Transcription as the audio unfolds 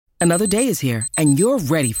Another day is here, and you're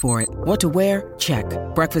ready for it. What to wear? Check.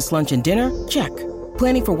 Breakfast, lunch, and dinner? Check.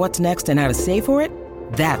 Planning for what's next and how to save for it?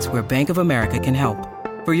 That's where Bank of America can help.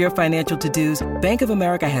 For your financial to-dos, Bank of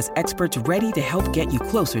America has experts ready to help get you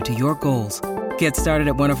closer to your goals. Get started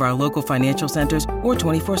at one of our local financial centers or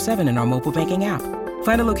 24/7 in our mobile banking app.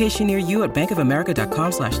 Find a location near you at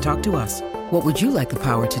bankofamerica.com/talktous. What would you like the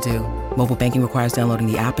power to do? Mobile banking requires downloading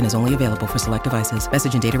the app and is only available for select devices.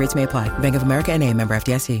 Message and data rates may apply. Bank of America N.A., member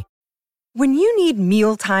FDIC. When you need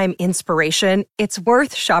mealtime inspiration, it's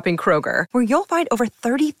worth shopping Kroger, where you'll find over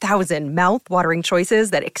 30,000 mouth-watering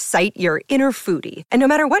choices that excite your inner foodie. And no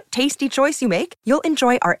matter what tasty choice you make, you'll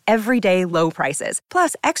enjoy our everyday low prices,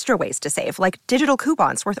 plus extra ways to save, like digital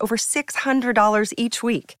coupons worth over $600 each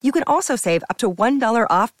week. You can also save up to $1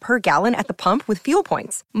 off per gallon at the pump with fuel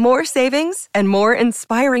points. More savings and more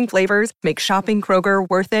inspiring flavors make shopping Kroger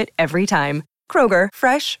worth it every time. Kroger,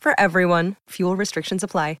 fresh for everyone. Fuel restrictions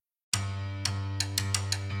apply.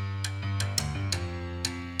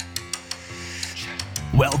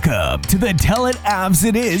 Welcome to the Tell It Avs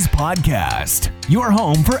It Is podcast, your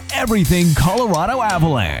home for everything Colorado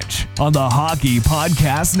Avalanche on the Hockey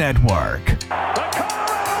Podcast Network. The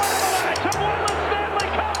Colorado Avalanche have won the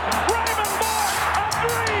Stanley Cup. Raymond Bourque, a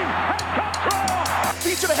dream has come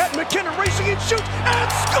true. Feet to the head, McKinnon racing and shoots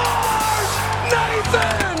and scores!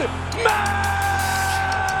 Nathan McKinnon!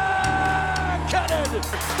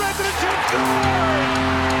 President scores!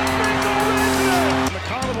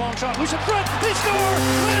 McCarr with a long shot, loose in front, they score!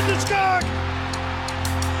 Landeskog!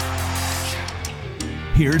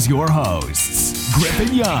 Here's your hosts,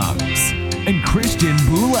 Griffin Youngs and Christian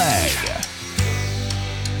Boulay.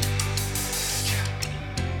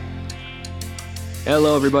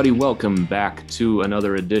 Hello, everybody. Welcome back to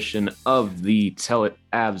another edition of the Tell It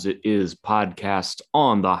Avs It Is podcast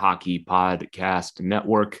on the Hockey Podcast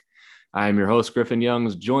Network. I'm your host, Griffin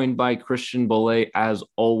Youngs, joined by Christian Boulay, as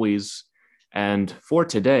always. And for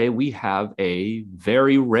today, we have a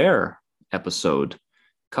very rare episode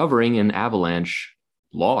covering an Avalanche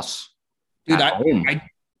loss. Dude,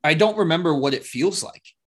 I don't remember what it feels like.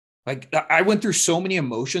 Like, I went through so many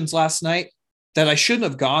emotions last night that I shouldn't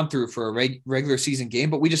have gone through for a regular season game,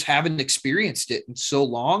 but we just haven't experienced it in so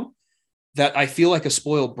long that I feel like a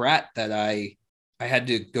spoiled brat that I had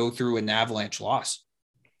to go through an Avalanche loss.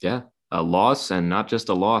 Yeah, a loss, and not just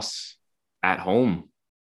a loss, at home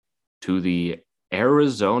to the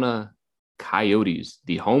Arizona Coyotes.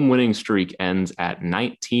 The home winning streak ends at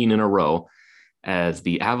 19 in a row as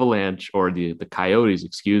the Avalanche, or the Coyotes,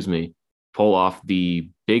 pull off the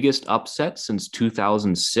biggest upset since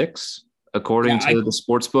 2006, according to the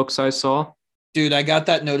sports books I saw. Dude, I got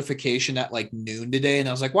that notification at like noon today, and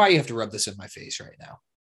I was like, why do you have to rub this in my face right now?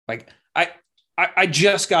 Like, I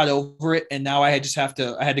just got over it, and now I had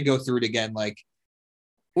to go through it again. Like,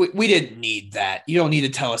 we didn't need that. You don't need to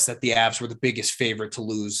tell us that the Avs were the biggest favorite to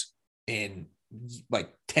lose in like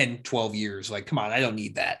 10, 12 years. Like, come on, I don't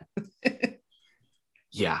need that.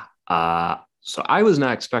 Yeah. So I was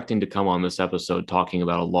not expecting to come on this episode talking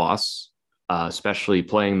about a loss, especially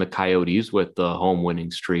playing the Coyotes with the home winning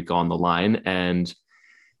streak on the line. And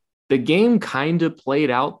the game kind of played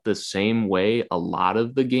out the same way a lot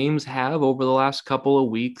of the games have over the last couple of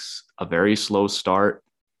weeks. A very slow start,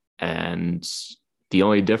 and the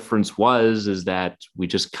only difference is that we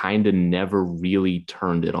just kind of never really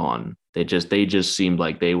turned it on. They just seemed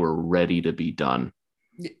like they were ready to be done.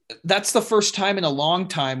 That's the first time in a long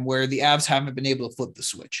time where the Avs haven't been able to flip the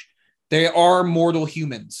switch. They are mortal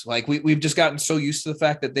humans. Like, we've just gotten so used to the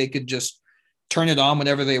fact that they could just turn it on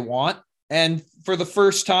whenever they want. And for the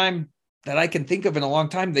first time that I can think of in a long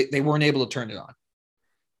time, they weren't able to turn it on.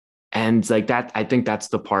 And like that, I think that's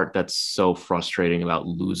the part that's so frustrating about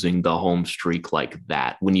losing the home streak like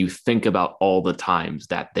that. When you think about all the times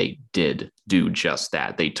that they did do just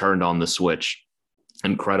that, they turned on the switch,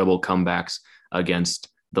 incredible comebacks against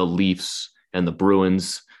the Leafs and the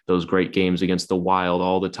Bruins, those great games against the Wild,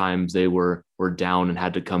 all the times they were down and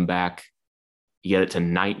had to come back. You get it to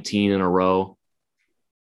 19 in a row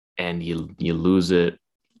and you lose it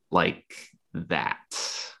like that.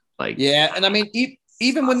 Like, yeah. And I mean,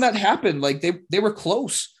 even when that happened, like they were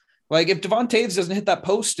close. Like, if Devon Toews doesn't hit that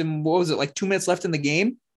post and what was it, like 2 minutes left in the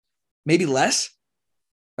game, maybe less.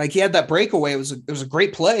 Like, he had that breakaway. It was a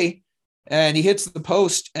great play, and he hits the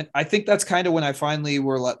post. And I think that's kind of when I finally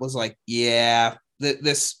was like, yeah,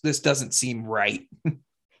 this doesn't seem right.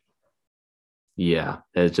 Yeah,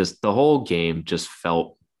 it's just the whole game just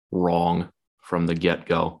felt wrong from the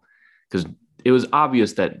get-go, because it was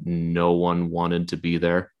obvious that no one wanted to be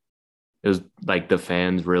there. It was like the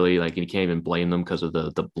fans really like you can't even blame them because of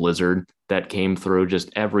the blizzard that came through.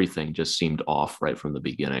 Just everything just seemed off right from the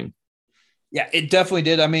beginning. Yeah, it definitely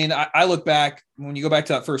did. I mean, I look back when you go back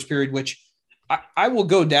to that first period, which I will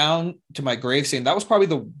go down to my grave saying that was probably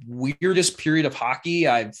the weirdest period of hockey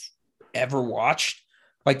I've ever watched.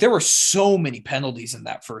 Like there were so many penalties in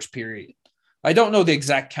that first period. I don't know the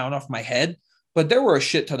exact count off my head, but there were a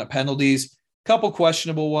shit ton of penalties, a couple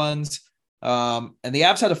questionable ones. And the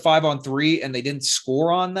Avs had a 5-on-3 and they didn't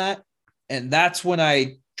score on that. And that's when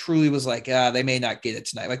I truly was like, they may not get it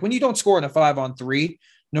tonight. Like when you don't score on a 5-on-3,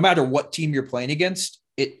 no matter what team you're playing against,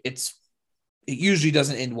 it usually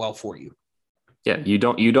doesn't end well for you. Yeah, you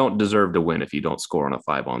don't deserve to win if you don't score on a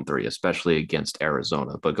 5-on-3, especially against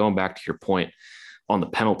Arizona. But going back to your point on the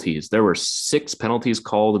penalties, there were 6 penalties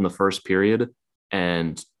called in the first period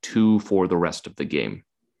and 2 for the rest of the game.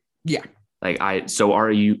 Yeah. So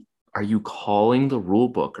are you calling the rule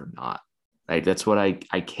book or not? Like that's what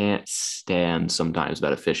I can't stand sometimes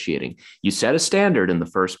about officiating. You set a standard in the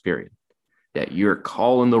first period that you're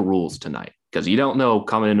calling the rules tonight because you don't know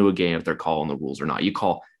coming into a game if they're calling the rules or not. You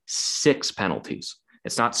call 6 penalties.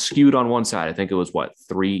 It's not skewed on one side. I think it was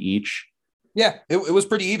 3 each. Yeah, it was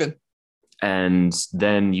pretty even. And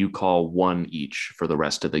then you call 1 each for the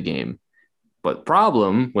rest of the game. But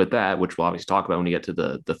problem with that, which we'll obviously talk about when we get to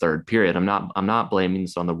the third period, I'm not blaming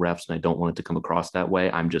this on the refs, and I don't want it to come across that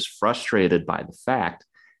way. I'm just frustrated by the fact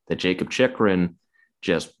that Jacob Chychrun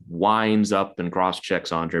just winds up and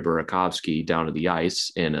cross-checks Andre Burakovsky down to the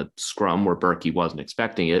ice in a scrum where Berkey wasn't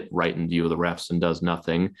expecting it, right in view of the refs, and does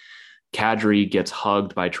nothing. Kadri gets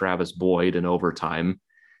hugged by Travis Boyd in overtime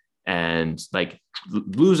and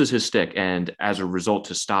loses his stick, and as a result,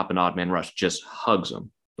 to stop an odd man rush, just hugs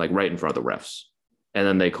him right in front of the refs. And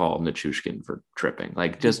then they call Nichushkin for tripping.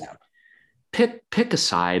 Just pick a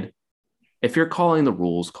side. If you're calling the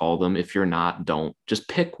rules, call them. If you're not, don't. Just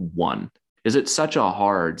pick one. Is it such a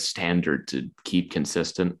hard standard to keep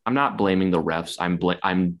consistent? I'm not blaming the refs.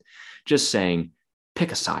 I'm just saying,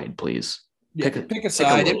 pick a side, please. Pick a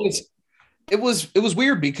side. It was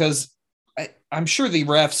weird because I'm sure the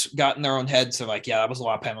refs got in their own heads of that was a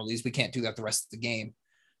lot of penalties. We can't do that the rest of the game.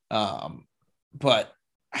 But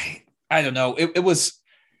I don't know. It was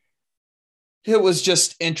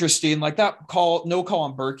just interesting. Like that call, no call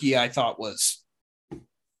on Berkey, I thought was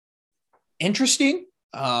interesting.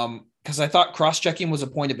 Because I thought cross-checking was a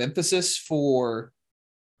point of emphasis for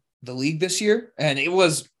the league this year. And there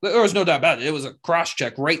was no doubt about it. It was a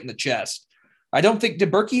cross-check right in the chest. I don't think,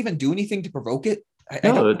 did Berkey even do anything to provoke it?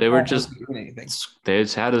 No, they were just, they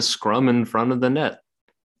just had a scrum in front of the net.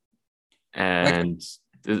 And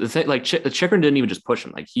the thing, Chychrun didn't even just push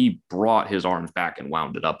him. He brought his arms back and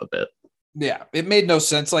wound it up a bit. Yeah, it made no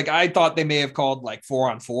sense. I thought they may have called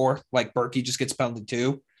 4-on-4, Berkey just gets penalty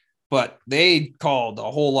 2. But they called a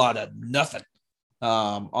whole lot of nothing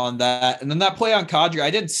on that. And then that play on Kadri,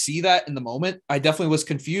 I didn't see that in the moment. I definitely was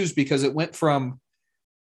confused because it went from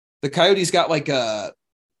the Coyotes got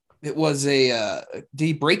did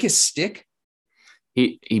he break his stick?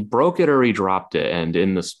 He broke it or he dropped it. And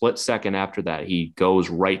in the split second after that, he goes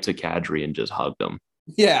right to Kadri and just hugged him.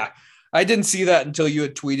 Yeah, I didn't see that until you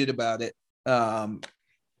had tweeted about it.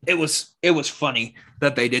 It was funny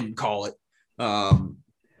that they didn't call it.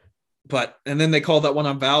 And then they called that one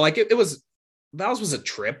on Val. Val's was a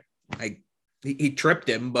trip. He tripped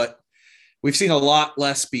him, but we've seen a lot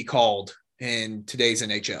less be called in today's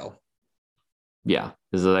NHL. Yeah.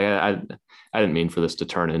 I didn't mean for this to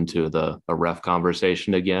turn into a ref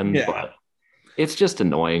conversation again, but it's just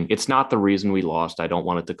annoying. It's not the reason we lost. I don't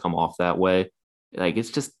want it to come off that way. It's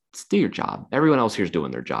just do your job. Everyone else here's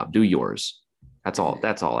doing their job. Do yours. That's all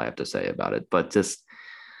I have to say about it. But just,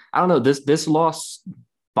 I don't know, this loss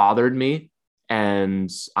bothered me, and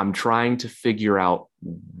I'm trying to figure out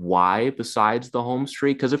why besides the home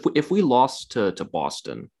streak. Because if we lost to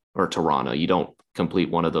Boston or Toronto, you don't complete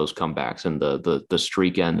one of those comebacks and the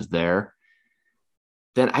streak ends there,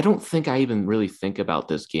 then I don't think I even really think about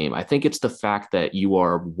this game. I think it's the fact that you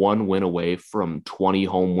are 1 win away from 20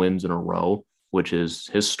 home wins in a row, which is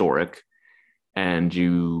historic, and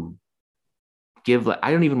you give,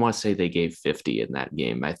 I don't even want to say they gave 50 in that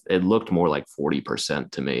game. It looked more like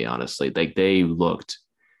 40% to me, honestly. They looked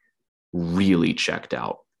really checked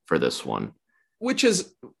out for this one. Which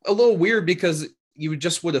is a little weird because you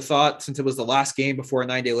just would have thought since it was the last game before a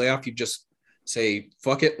 9-day layoff, you'd just say,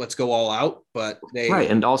 fuck it, let's go all out. But right.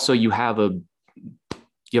 And also you have a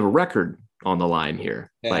record on the line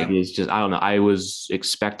here. Yeah. It's just, I don't know. I was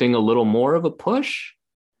expecting a little more of a push.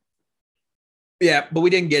 Yeah, but we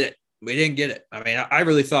didn't get it. I mean, I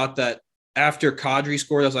really thought that after Kadri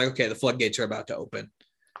scored, I was like, okay, the floodgates are about to open.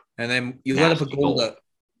 And then you let up Nasty a goal goal.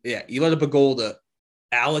 you let up a goal to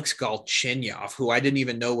Alex Galchenyuk, who I didn't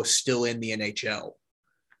even know was still in the NHL.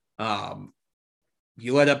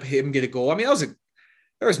 You let up him get a goal. I mean,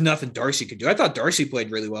 there was nothing Darcy could do. I thought Darcy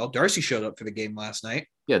played really well. Darcy showed up for the game last night.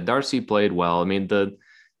 Yeah, Darcy played well. I mean, the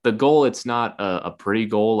goal, it's not a pretty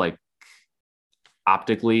goal. Like,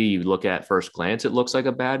 optically, you look at first glance, it looks like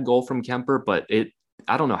a bad goal from Kemper, but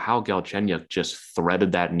I don't know how Galchenyuk just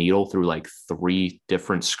threaded that needle through like 3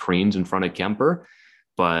 different screens in front of Kemper.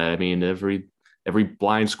 But I mean, every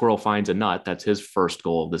blind squirrel finds a nut. That's his first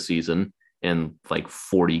goal of the season in like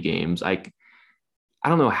 40 games. I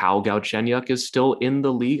don't know how Galchenyuk is still in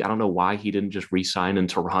the league. I don't know why he didn't just re-sign in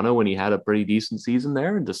Toronto when he had a pretty decent season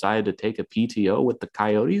there and decided to take a PTO with the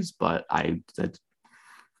Coyotes. But I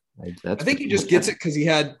think he just gets it because he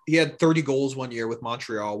had 30 goals one year with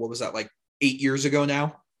Montreal. What was that, like 8 years ago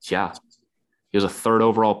now? Yeah. He was a 3rd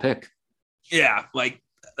overall pick. Yeah, like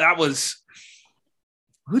that was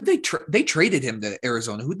who'd they traded him to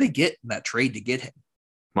Arizona. Who'd they get in that trade to get him?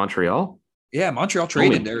 Montreal? Yeah, Montreal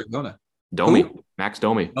traded to Arizona. Domi. Who? Max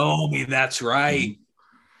Domi. Domi, that's right.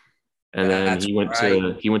 And then he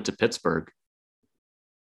went to Pittsburgh.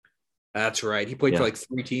 That's right. He played for like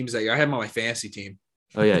 3 teams that year. I had him on my fantasy team.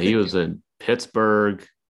 Oh yeah, he was in Pittsburgh,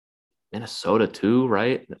 Minnesota too,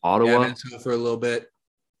 right? Ottawa. Yeah, Minnesota for a little bit.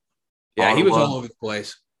 Yeah, Ottawa. he was all over the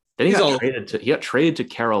place. Then he got traded to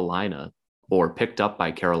Carolina, or picked up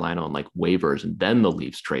by Carolina on like waivers, and then the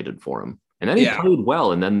Leafs traded for him. And then he played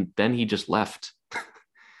well, and then he just left.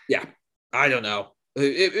 Yeah, I don't know.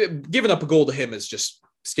 Giving up a goal to him is just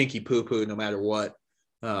stinky poo-poo no matter what.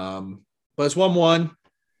 But it's 1-1.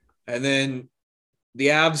 And then the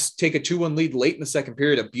Avs take a 2-1 lead late in the second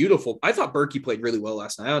period. I thought Berkey played really well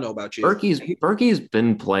last night. I don't know about you. Berkey's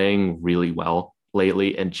been playing really well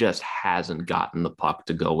lately and just hasn't gotten the puck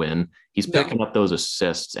to go in. He's picking up those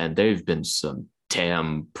assists, and they've been some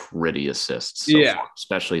damn pretty assists so far,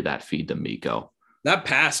 especially that feed to Mikko. That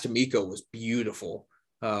pass to Mikko was beautiful.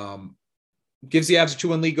 Gives the Avs a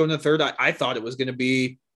 2-1 lead going to the third. I thought it was going to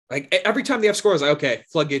be like every time the Avs score, I was like, okay,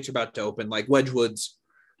 floodgates are about to open. Like Wedgwood's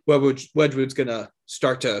going to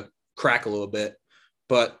start to crack a little bit.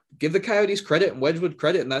 But give the Coyotes credit and Wedgwood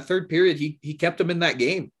credit. In that third period, he kept them in that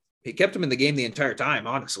game. He kept them in the game the entire time,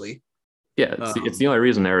 honestly. Yeah, it's the only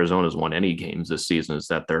reason Arizona's won any games this season is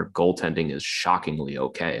that their goaltending is shockingly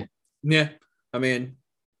okay. Yeah, I mean,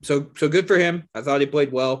 so good for him. I thought he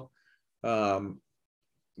played well.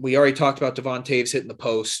 We already talked about Devon Toews hitting the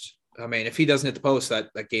post. I mean, if he doesn't hit the post,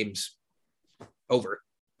 that game's over.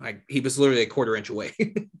 He was literally a quarter inch away.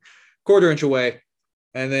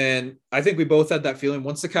 And then I think we both had that feeling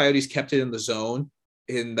once the Coyotes kept it in the zone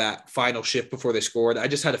in that final shift before they scored, I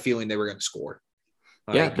just had a feeling they were going to score.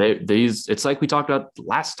 It's like we talked about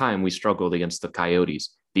last time we struggled against the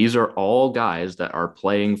Coyotes. These are all guys that are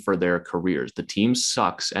playing for their careers. The team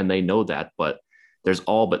sucks and they know that, but there's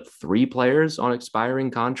all but 3 players on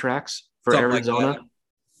expiring contracts for Arizona. Like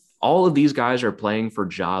all of these guys are playing for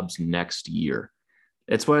jobs next year.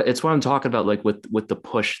 It's what I'm talking about. Like with the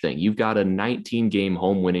push thing, you've got a 19-game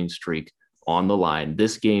home winning streak on the line.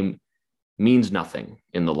 This game means nothing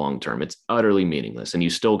in the long term. It's utterly meaningless, and you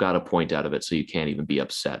still got a point out of it, so you can't even be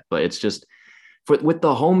upset. But it's just with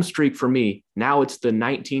the home streak for me, now it's the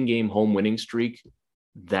 19-game home winning streak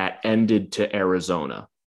that ended to Arizona.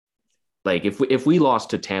 Like if we lost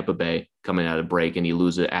to Tampa Bay coming out of break and you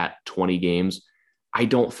lose it at 20 games, I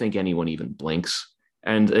don't think anyone even blinks.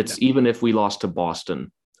 And it's even if we lost to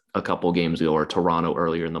Boston a couple games ago or Toronto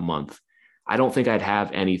earlier in the month, I don't think I'd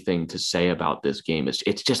have anything to say about this game.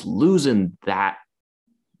 It's just losing that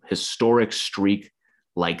historic streak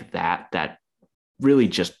like that really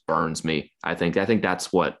just burns me. I think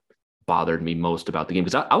that's what bothered me most about the game,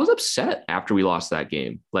 because I was upset after we lost that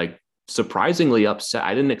game. Like, surprisingly upset.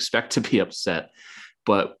 I didn't expect to be upset,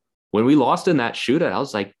 but when we lost in that shootout, I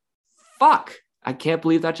was like, fuck, I can't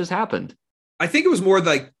believe that just happened. I think it was more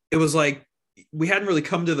like, it was like, we hadn't really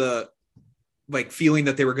come to the feeling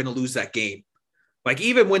that they were going to lose that game. Like,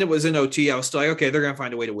 even when it was in OT, I was still like, okay, they're going to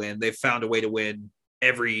find a way to win. They've found a way to win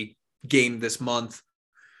every game this month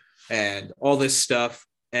and all this stuff.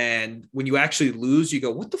 And when you actually lose, you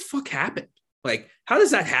go, what the fuck happened? Like, how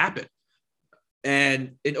does that happen?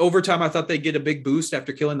 And in overtime, I thought they'd get a big boost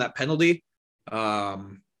after killing that penalty. There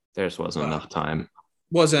just wasn't enough time.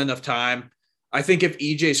 Wasn't enough time. I think if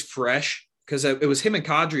EJ's fresh, because it was him and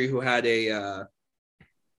Kadri who had they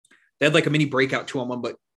had like a mini breakout 2-on-1,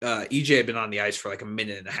 but EJ had been on the ice for like a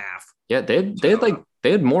minute and a half. Yeah, they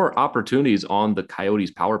had more opportunities on the Coyotes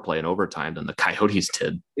power play in overtime than the Coyotes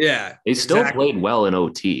did. Yeah, they still played well in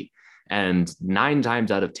OT, and 9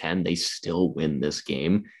 times out of 10 they still win this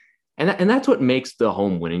game. And that's what makes the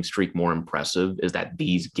home winning streak more impressive, is that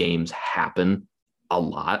these games happen a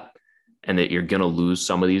lot, and that you're going to lose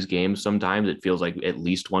some of these games. Sometimes it feels like at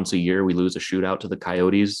least once a year we lose a shootout to the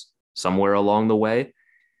Coyotes somewhere along the way.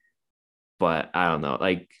 But I don't know,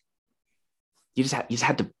 like you just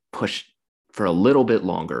had to push for a little bit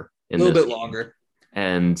longer. Longer.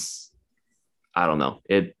 And I don't know.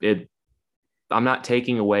 I'm not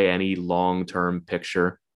taking away any long-term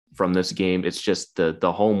picture from this game. It's just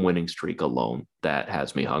the home winning streak alone that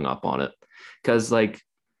has me hung up on it. Because like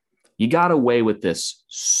you got away with this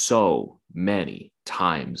so many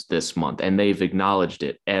times this month, and they've acknowledged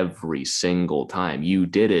it every single time. You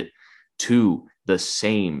did it to the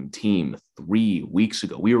same team 3 weeks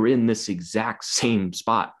ago. We were in this exact same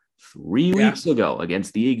spot 3 weeks ago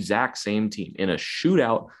against the exact same team in a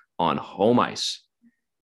shootout on home ice.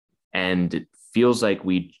 And it feels like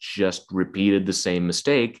we just repeated the same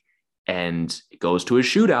mistake, and it goes to a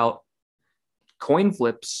shootout, coin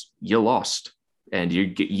flips, you lost, and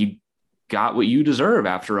you got what you deserve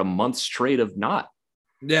after a month straight of not.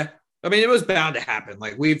 Yeah. I mean, it was bound to happen.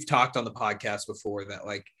 Like we've talked on the podcast before that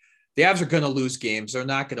like the Avs are going to lose games. They're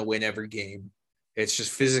not going to win every game. It's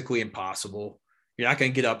just physically impossible. You're not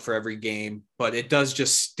going to get up for every game, but it does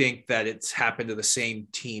just stink that it's happened to the same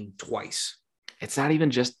team twice. It's not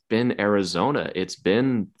even just been Arizona. It's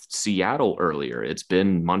been Seattle earlier. It's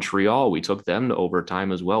been Montreal. We took them to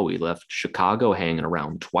overtime as well. We left Chicago hanging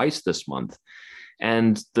around twice this month.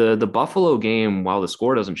 And the Buffalo game, while the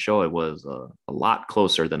score doesn't show, it was a lot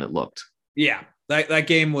closer than it looked. Yeah, that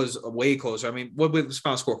game was way closer. I mean, what was the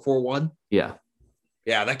final score? 4-1? Yeah.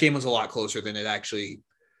 Yeah, that game was a lot closer than it actually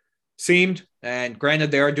seemed. And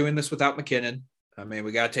granted, they are doing this without McKinnon. I mean,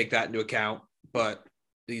 we got to take that into account. But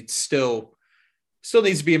it's still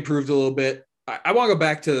needs to be improved a little bit. I want to go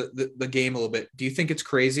back to the game a little bit. Do you think it's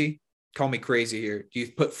crazy? Call me crazy here. Do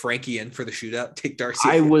you put Frankie in for the shootout? Take Darcy.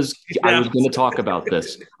 I was going to talk about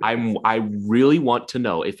this. I really want to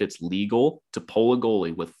know if it's legal to pull a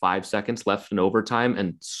goalie with 5 seconds left in overtime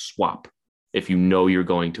and swap if you know you're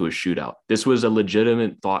going to a shootout. This was a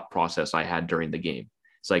legitimate thought process I had during the game.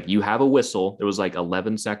 It's like you have a whistle. There was like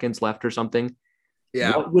 11 seconds left or something.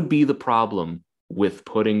 Yeah. What would be the problem with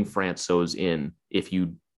putting Francouz in if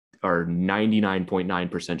you are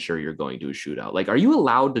 99.9% sure you're going to a shootout? Like, are you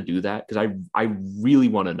allowed to do that? Because I really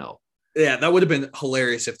want to know. Yeah, that would have been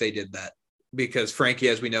hilarious if they did that, because Frankie,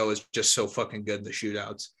 as we know, is just so fucking good in the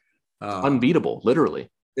shootouts. Unbeatable,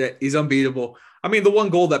 literally. Yeah, he's unbeatable. I mean, the one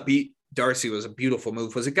goal that beat Darcy was a beautiful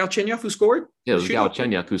move. Was it Galchenyuk who scored? Yeah, it was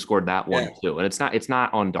Galchenyuk who scored that one too. And it's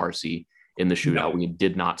not on Darcy in the shootout. No. We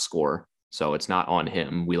did not score, so it's not on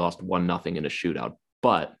him. We lost 1-0 in a shootout.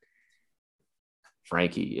 But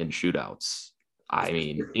Frankie in shootouts, I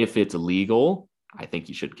mean, if it's illegal, I think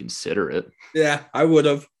you should consider it. Yeah, I would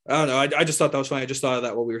have. I don't know. I just thought that was funny. I just thought of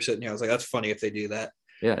that while we were sitting here. I was like, that's funny if they do that.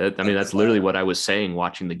 Yeah, I mean, that's literally what I was saying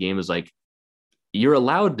watching the game, is like, you're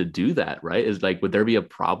allowed to do that, right? Is like, would there be a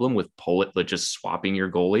problem with just swapping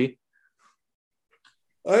your goalie?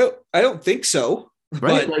 I don't think so.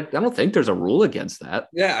 Right. Like, I don't think there's a rule against that.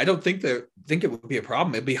 Yeah, I don't think it would be a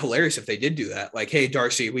problem. It'd be hilarious if they did do that. Like, hey,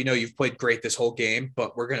 Darcy, we know you've played great this whole game,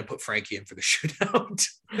 but we're going to put Frankie in for the shootout.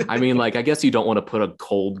 I mean, like, I guess you don't want to put a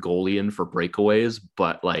cold goalie in for breakaways,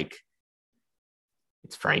 but like,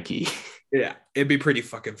 it's Frankie. Yeah, it'd be pretty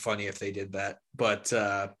fucking funny if they did that. But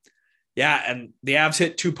yeah, and the Avs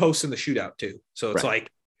hit 2 posts in the shootout too. So it's like,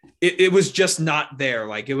 it was just not there.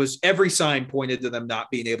 Like, it was, every sign pointed to them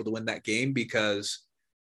not being able to win that game, because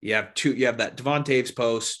you have that Devon Toews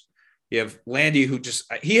post. You have Landy, who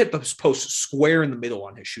he hit the post square in the middle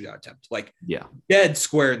on his shootout attempt, like dead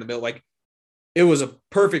square in the middle. Like, it was a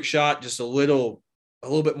perfect shot, just a little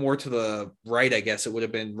bit more to the right. I guess it would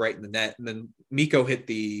have been right in the net. And then Mikko hit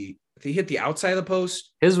the outside of the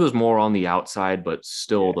post. His was more on the outside, but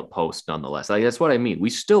still the post nonetheless. Like, that's what I mean. We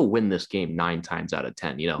still win this game 9 times out of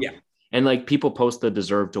 10, you know? Yeah. And like, people post the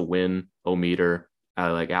deserve to win O-meter,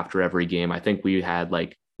 like after every game. I think we had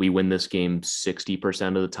we win this game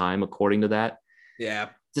 60% of the time, according to that. Yeah.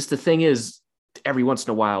 Just the thing is, every once in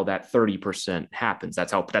a while that 30% happens.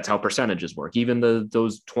 That's how percentages work. Even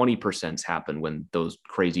those 20% happen when those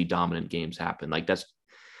crazy dominant games happen. Like, that's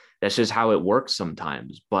just how it works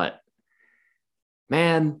sometimes. But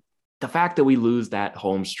man, the fact that we lose that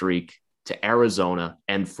home streak to Arizona,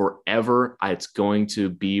 and forever it's going to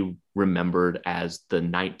be remembered as the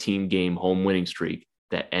 19-game home winning streak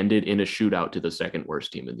that ended in a shootout to the second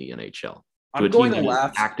worst team in the NHL. I'm going to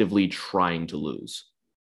laugh. Actively trying to lose.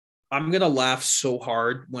 I'm going to laugh so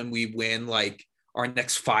hard when we win like our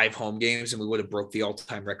next 5 home games and we would have broke the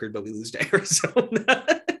all-time record, but we lose to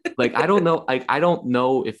Arizona. Like, I don't know. Like, I don't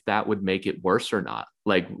know if that would make it worse or not.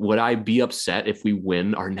 Like, would I be upset if we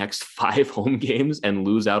win our next 5 home games and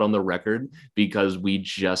lose out on the record because we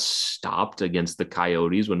just stopped against the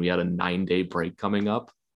Coyotes when we had a 9-day break coming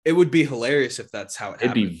up? It would be hilarious if that's how it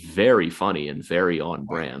happened. It'd be very funny and very on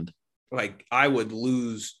brand. Like, I would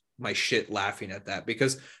lose my shit laughing at that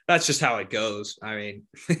because that's just how it goes. I mean,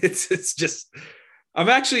 it's just, I'm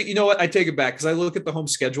actually, you know what? I take it back because I look at the home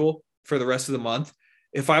schedule for the rest of the month.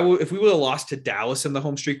 If we would have lost to Dallas and the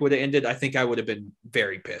home streak would have ended, I think I would have been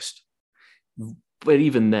very pissed. But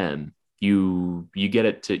even then, you get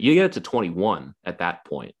it to 21 at that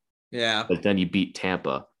point. Yeah. But then you beat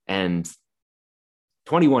Tampa, and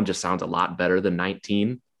 21 just sounds a lot better than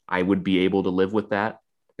 19. I would be able to live with that.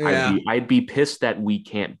 Yeah. I'd be pissed that we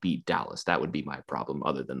can't beat Dallas. That would be my problem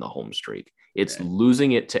other than the home streak. It's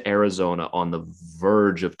losing it to Arizona on the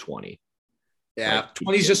verge of 20. Yeah. Like,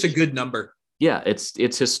 20 is just a good number. Yeah, it's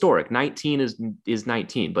historic. 19 is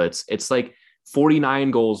 19, but it's like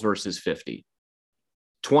 49 goals versus 50.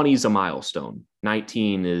 20 is a milestone.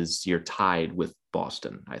 19 is you're tied with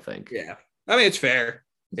Boston, I think. Yeah. I mean, it's fair.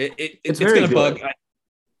 It's very going to good. bug.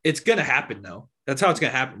 It's going to happen, though. That's how it's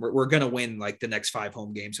going to happen. We're going to win like the next 5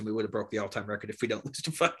 home games, and we would have broke the all-time record if we don't lose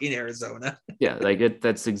to fucking Arizona. Yeah, like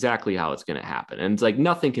that's exactly how it's going to happen. And it's like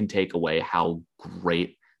nothing can take away how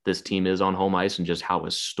great this team is on home ice and just how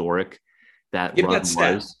historic that run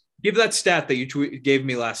was. Give that stat that you gave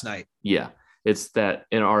me last night. Yeah, it's that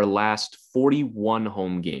in our last 41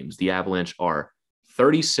 home games, the Avalanche are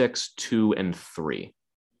 36-2-3.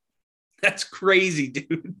 That's crazy,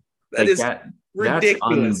 dude. That is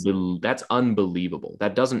ridiculous. That's unbelievable.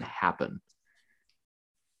 That doesn't happen.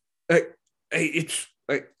 I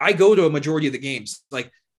go to a majority of the games.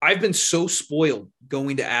 Like, I've been so spoiled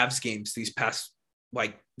going to Avs games this past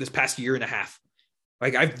year and a half.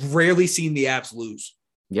 Like, I've rarely seen the Avs lose.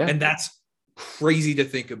 Yeah. And that's crazy to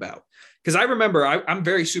think about. Because I remember I'm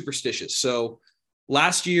very superstitious. So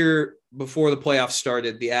last year, before the playoffs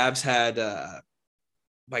started, the Avs had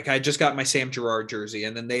I just got my Sam Girard jersey,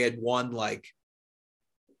 and then they had won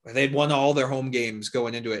all their home games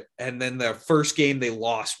going into it. And then the first game they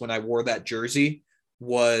lost when I wore that jersey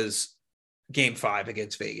was Game 5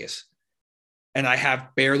 against Vegas. And I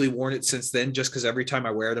have barely worn it since then, just because every time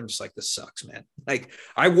I wear it, I'm just like, this sucks, man. Like,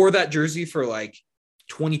 I wore that jersey for like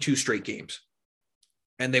 22 straight games,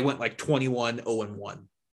 and they went like 21-0-1.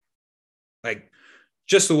 Like,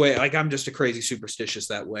 just the way, like, I'm just a crazy superstitious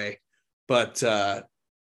that way. But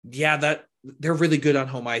yeah, that they're really good on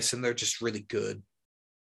home ice, and they're just really good.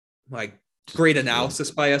 Like, great analysis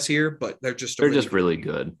by us here, but they're just really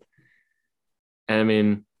good. And I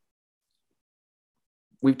mean,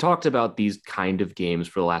 we've talked about these kind of games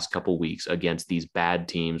for the last couple of weeks against these bad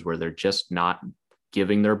teams where they're just not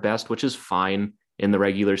giving their best, which is fine in the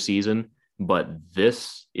regular season. But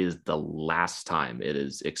this is the last time it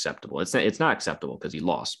is acceptable. It's not acceptable because he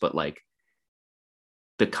lost, but like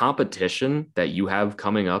the competition that you have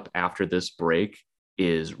coming up after this break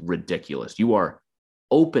is ridiculous. You are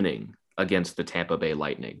opening against the Tampa Bay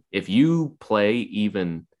Lightning. If you play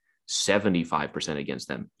even 75% against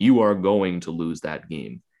them, you are going to lose that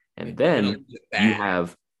game. And then you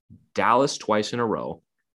have Dallas twice in a row,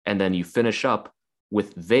 and then you finish up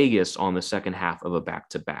with Vegas on the second half of a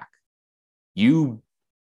back-to-back. You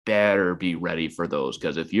better be ready for those,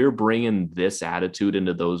 because if you're bringing this attitude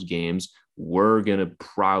into those games, we're going to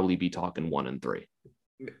probably be talking 1-3.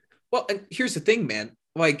 Well, and here's the thing, man.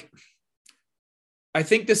 Like, I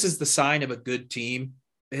think this is the sign of a good team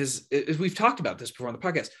is we've talked about this before on the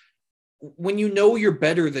podcast. When you know you're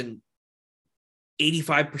better than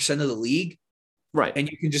 85% of the league, right, and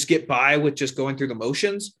you can just get by with just going through the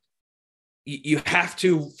motions, you have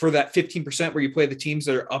to, for that 15% where you play the teams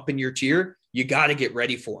that are up in your tier, you got to get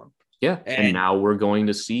ready for them. Yeah, and now we're going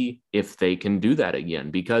to see if they can do that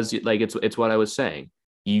again, because like it's what I was saying.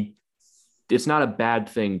 It's not a bad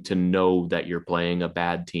thing to know that you're playing a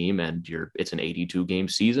bad team and it's an 82 game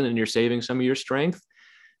season and you're saving some of your strength.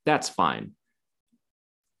 That's fine.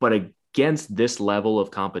 But against this level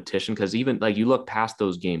of competition, because even like you look past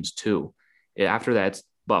those games too, after that it's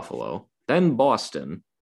Buffalo, then Boston,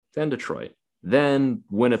 then Detroit, then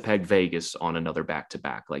Winnipeg, Vegas on another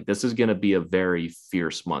back-to-back. Like, this is going to be a very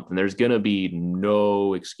fierce month, and there's going to be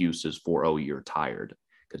no excuses for, oh, you're tired,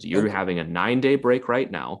 because you're having a 9-day break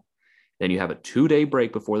right now. Then you have a 2-day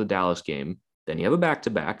break before the Dallas game. Then you have a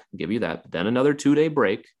back-to-back, I'll give you that. Then another 2-day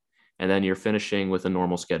break, and then you're finishing with a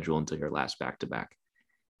normal schedule until your last back-to-back.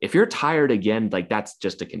 If you're tired again, like, that's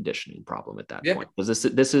just a conditioning problem at that point, because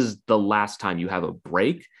this is the last time you have a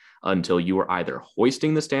break until you are either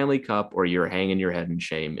hoisting the Stanley Cup or you're hanging your head in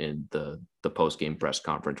shame in the post-game press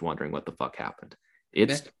conference wondering what the fuck happened.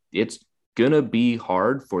 It's going to be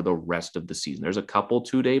hard for the rest of the season. There's a couple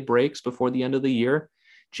 2-day breaks before the end of the year.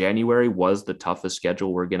 January was the toughest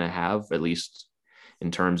schedule we're going to have, at least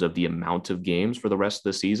in terms of the amount of games for the rest of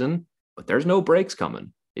the season, but there's no breaks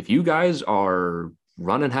coming. If you guys are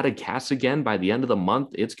running out of gas again by the end of the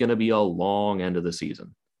month, it's going to be a long end of the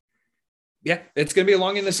season. Yeah, it's going to be a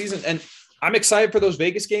long end of the season. And I'm excited for those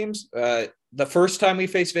Vegas games. The first time we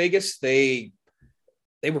faced Vegas, they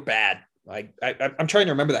were bad. Like I'm trying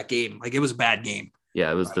to remember that game. Like it was a bad game.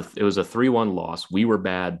 Yeah, it was a 3-1 loss. We were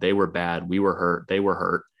bad. They were bad. We were hurt. They were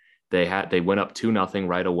hurt. They went up 2-0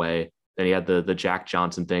 right away. Then he had the Jack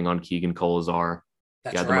Johnson thing on Keegan Kolazar.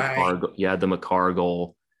 That's right. You had the Makar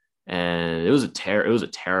goal. And it was a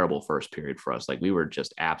terrible first period for us. Like we were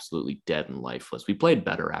just absolutely dead and lifeless. We played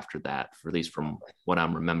better after that, at least from what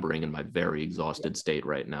I'm remembering in my very exhausted state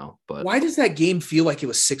right now. But why does that game feel like it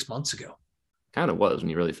was 6 months ago? Kind of was when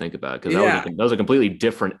you really think about it, because that was a completely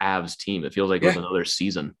different Avs team. It feels like it was another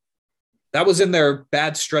season. That was in their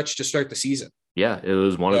bad stretch to start the season. Yeah, it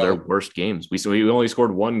was one of their worst games. We only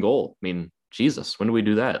scored 1 goal. I mean, Jesus, when did we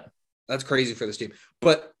do that? That's crazy for this team.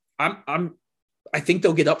 But I think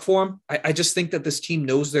they'll get up for them. I just think that this team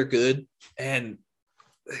knows they're good, and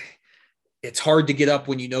it's hard to get up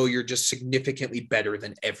when you know you're just significantly better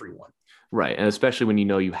than everyone. Right, and especially when you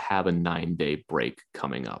know you have a 9-day break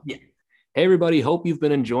coming up. Yeah. Hey, everybody. Hope you've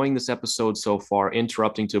been enjoying this episode so far.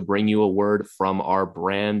 Interrupting to bring you a word from our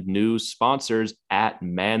brand new sponsors at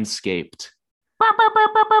Manscaped.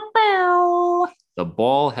 The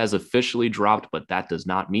ball has officially dropped, but that does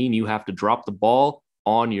not mean you have to drop the ball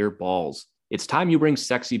on your balls. It's time you bring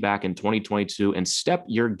sexy back in 2022 and step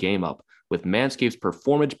your game up with Manscaped's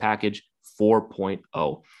Performance Package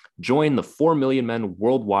 4.0. Join the 4 million men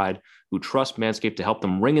worldwide who trust Manscaped to help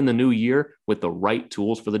them ring in the new year with the right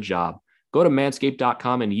tools for the job. Go to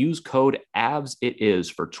manscaped.com and use code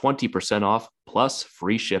AVSITIS for 20% off plus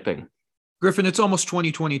free shipping. Griffin, it's almost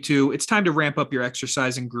 2022. It's time to ramp up your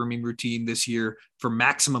exercise and grooming routine this year for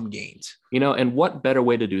maximum gains. And what better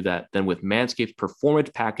way to do that than with Manscaped's Performance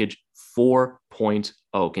Package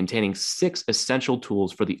 4.0, containing 6 essential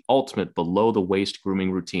tools for the ultimate below-the-waist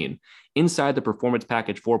grooming routine. Inside the Performance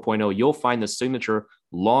Package 4.0, you'll find the signature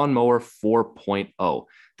Lawnmower 4.0.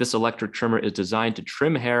 This electric trimmer is designed to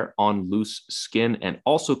trim hair on loose skin and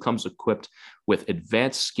also comes equipped with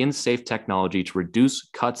advanced skin-safe technology to reduce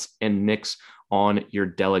cuts and nicks on your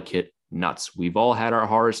delicate nuts. We've all had our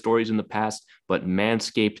horror stories in the past, but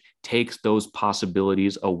Manscaped takes those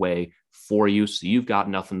possibilities away for you, so you've got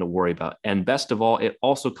nothing to worry about. And best of all, it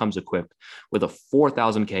also comes equipped with a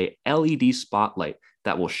 4000K LED spotlight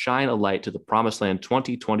that will shine a light to the promised land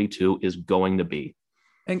 2022 is going to be.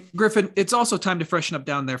 And Griffin, it's also time to freshen up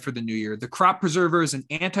down there for the new year. The Crop Preserver is an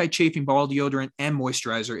anti-chafing ball deodorant and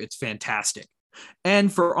moisturizer. It's fantastic.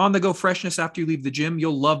 And for on-the-go freshness after you leave the gym,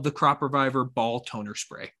 you'll love the Crop Reviver Ball Toner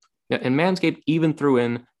Spray. Yeah, and Manscaped even threw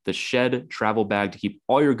in the Shed travel bag to keep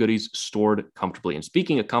all your goodies stored comfortably. And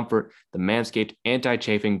speaking of comfort, the Manscaped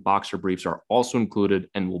anti-chafing boxer briefs are also included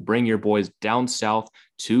and will bring your boys down south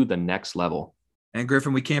to the next level. And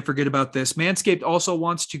Griffin, we can't forget about this. Manscaped also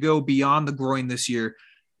wants to go beyond the groin this year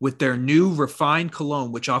with their new refined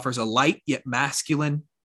cologne, which offers a light yet masculine,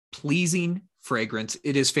 pleasing fragrance.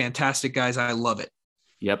 It is fantastic, guys. I love it.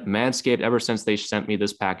 Yep. Manscaped, ever since they sent me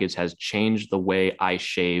this package, has changed the way I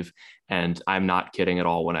shave. And I'm not kidding at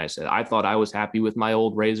all when I said I thought I was happy with my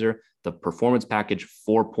old razor. The Performance Package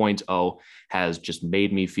 4.0 has just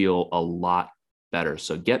made me feel a lot better.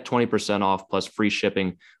 So get 20% off plus free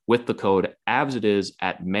shipping with the code AVSITIS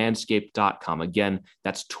at manscaped.com. Again,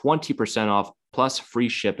 that's 20% off plus free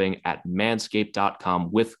shipping at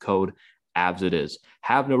manscaped.com with code AVSITIS.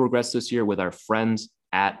 Have no regrets this year with our friends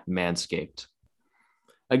at Manscaped.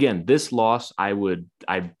 Again, this loss, I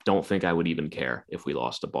don't think I would even care if we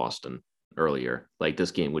lost to Boston earlier. Like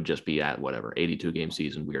this game would just be at whatever, 82 game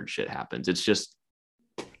season, weird shit happens. It's just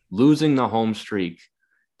losing the home streak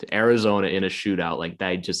to Arizona in a shootout like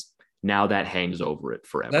that. Just now that hangs over it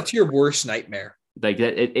forever. That's your worst nightmare. Like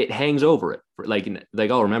it hangs over it.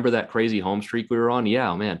 Like, oh, remember that crazy home streak we were on?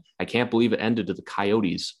 Yeah, man, I can't believe it ended to the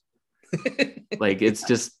Coyotes. Like it's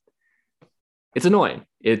annoying.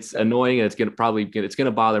 It's annoying. And it's going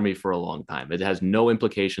to bother me for a long time. It has no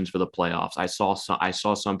implications for the playoffs. I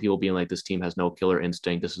saw some people being like, this team has no killer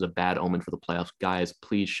instinct. This is a bad omen for the playoffs. Guys,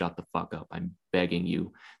 please shut the fuck up. I'm begging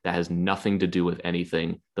you. That has nothing to do with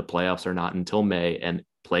anything. The playoffs are not until May, and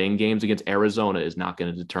playing games against Arizona is not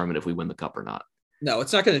going to determine if we win the cup or not. No,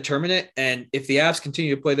 it's not going to determine it. And if the Avs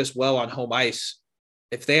continue to play this well on home ice,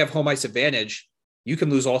 if they have home ice advantage, you can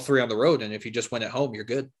lose all 3 on the road. And if you just win at home, you're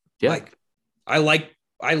good. Yeah. Like I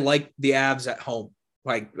like the Avs at home.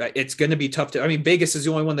 Like it's going to be tough to, I mean, Vegas is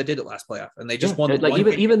the only one that did it last playoff and they just won. Like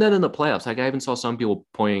even then in the playoffs, like I even saw some people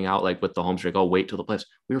pointing out like with the home streak, oh, wait till the playoffs.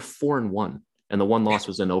 We were 4-1 and the one loss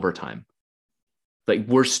was in overtime. Like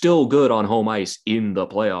we're still good on home ice in the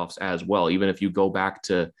playoffs as well. Even if you go back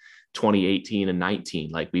to 2018 and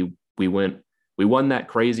 19, like we won that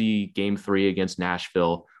crazy game 3 against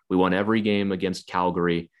Nashville. We won every game against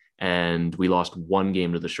Calgary and we lost 1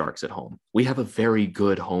 game to the Sharks at home. We have a very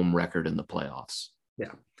good home record in the playoffs.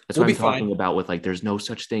 Yeah. That's what I'm talking about with like, there's no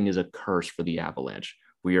such thing as a curse for the Avalanche.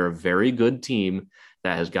 We are a very good team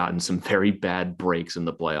that has gotten some very bad breaks in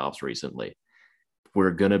the playoffs recently.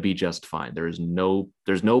 We're going to be just fine. There's no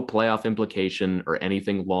playoff implication or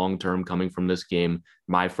anything long-term coming from this game.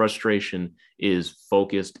 My frustration is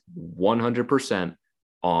focused 100%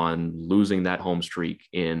 on losing that home streak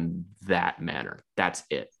in that manner. That's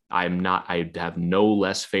it. I have no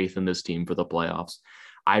less faith in this team for the playoffs.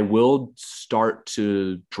 I will start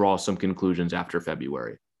to draw some conclusions after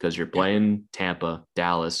February because you're playing Tampa,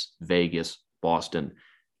 Dallas, Vegas, Boston,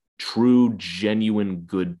 true, genuine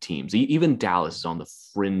good teams. Even Dallas is on the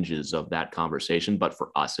fringes of that conversation, but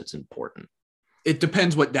for us, it's important. It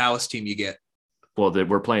depends what Dallas team you get. Well,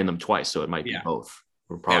 we're playing them twice, so it might be both.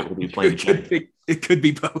 We'll probably be playing. It could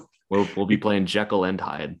be both. We'll be playing Jekyll and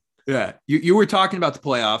Hyde. Yeah, you were talking about the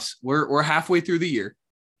playoffs. We're halfway through the year.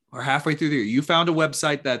 You found a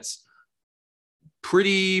website that's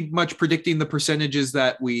pretty much predicting the percentages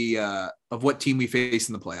that we of what team we face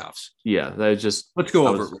in the playoffs. Yeah, let's go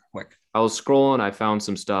over it real quick. I was scrolling, I found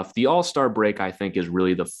some stuff. The All-Star break, I think, is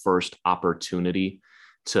really the first opportunity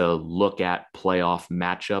to look at playoff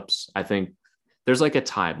matchups. I think there's like a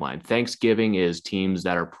timeline. Thanksgiving is teams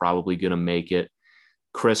that are probably going to make it.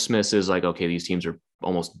 Christmas is like, okay, these teams are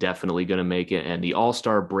almost definitely going to make it. And the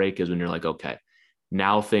All-Star break is when you're like, okay,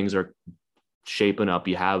 now things are shaping up.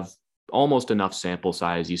 You have almost enough sample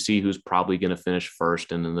size. You see who's probably going to finish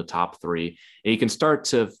first and in the top 3. And you can start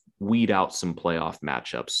to weed out some playoff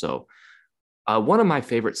matchups. So one of my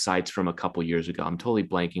favorite sites from a couple years ago, I'm totally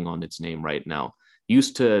blanking on its name right now,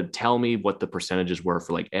 used to tell me what the percentages were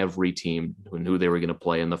for like every team and who they were going to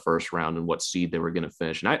play in the first round and what seed they were going to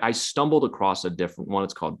finish. And I stumbled across a different one.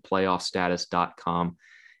 It's called playoffstatus.com.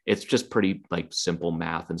 It's just pretty like simple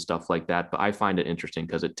math and stuff like that. But I find it interesting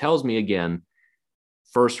because it tells me again,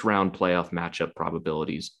 first round playoff matchup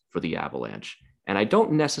probabilities for the Avalanche. And I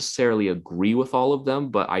don't necessarily agree with all of them,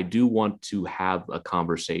 but I do want to have a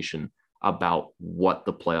conversation about what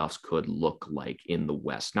the playoffs could look like in the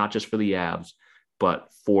West, not just for the Avs, but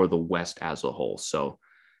for the West as a whole. So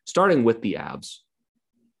starting with the Avs,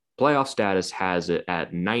 playoff status has it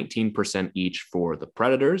at 19% each for the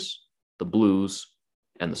Predators, the Blues,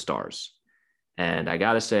 and the Stars. And I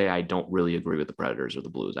got to say, I don't really agree with the Predators or the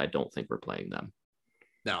Blues. I don't think we're playing them.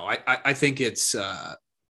 No, I think it's I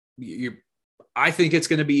think it's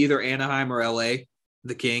going to be either Anaheim or LA,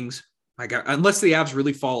 the Kings. Unless the Avs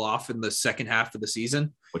really fall off in the second half of the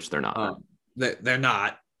season, which they're not. They're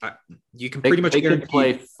not. You can pretty much could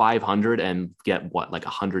play 500 and get what, like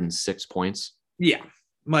 106 points. Yeah,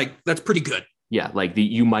 like that's pretty good. Yeah, like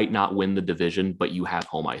you might not win the division, but you have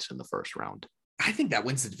home ice in the first round. I think that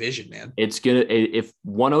wins the division, man. It's gonna, if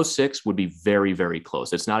 106 would be very, very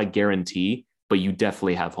close. It's not a guarantee, but you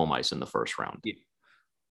definitely have home ice in the first round. Yeah.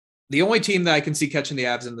 The only team that I can see catching the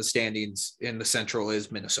Avs in the standings in the Central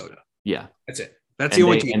is Minnesota. Yeah, that's it. That's the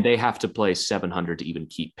only team, and they have to play 700 to even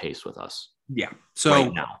keep pace with us. Yeah, so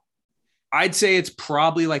right now, I'd say it's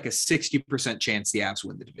probably like a 60% chance the Avs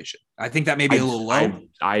win the division. I think that may be a little low.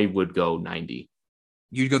 I would go 90.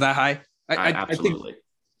 You'd go that high? Absolutely.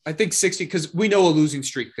 I think 60 because we know a losing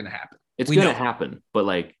streak is going to happen. It's going to happen, but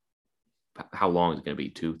like, how long is it going to be?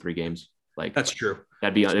 2-3 games? Like that's true.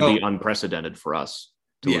 It'd be unprecedented for us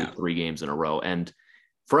to lose 3 games in a row, and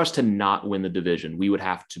for us to not win the division, we would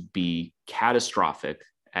have to be catastrophic,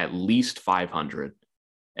 at least 500,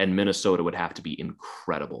 and Minnesota would have to be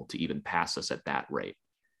incredible to even pass us at that rate.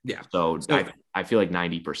 Yeah. So I feel like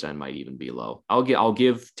 90% might even be low. I'll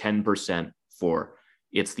give 10% for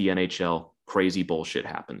it's the NHL. Crazy bullshit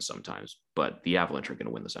happens sometimes, but the Avalanche are going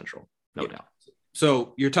to win the Central, no doubt.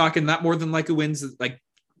 So you're talking not more than like a wins. Like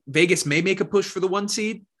Vegas may make a push for the 1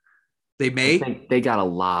 seed. They may. I think they got a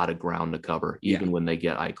lot of ground to cover, even when they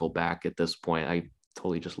get Eichel back at this point. I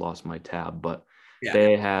totally just lost my tab, but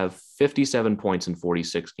they have 57 points in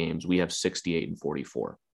 46 games. We have 68 and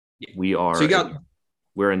 44. Yeah.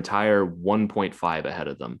 We're entire 1.5 ahead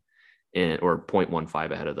of them or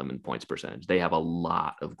 0.15 ahead of them in points percentage. They have a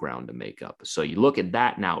lot of ground to make up. So you look at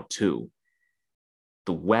that now too.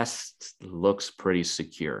 the West looks pretty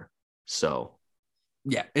secure. So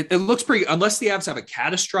yeah, it looks pretty, unless the Avs have a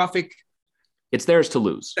catastrophic. It's theirs to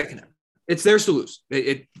lose. It's theirs to lose.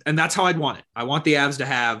 And that's how I'd want it. I want the Avs to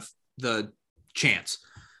have the chance.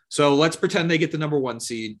 So let's pretend they get the number 1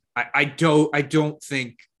 seed. I don't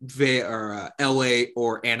think they are LA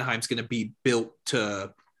or Anaheim's going to be built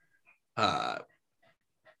to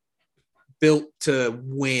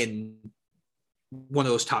win one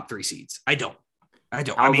of those top 3 seeds. I don't.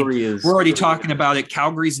 We're already talking about it.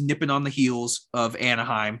 Calgary's nipping on the heels of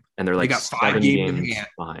Anaheim, and they got 5 games in hand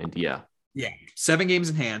behind. Yeah, 7 games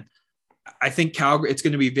in hand. I think Calgary. It's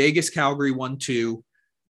going to be Vegas, Calgary 1-2.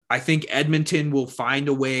 I think Edmonton will find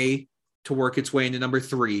a way to work its way into number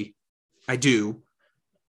 3. I do.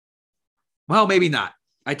 Well, maybe not.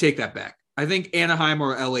 I take that back. I think Anaheim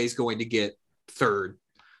or LA is going to get 3rd.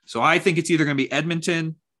 So I think it's either going to be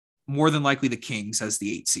Edmonton, more than likely the Kings as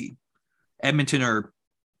the 8 seed. Edmonton or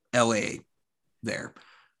LA there.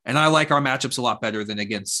 And I like our matchups a lot better than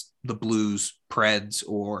against the Blues, Preds,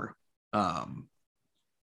 or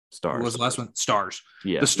Stars. What was the last one? Stars.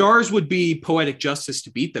 Yeah. The Stars would be poetic justice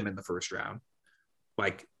to beat them in the first round.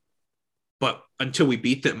 But until we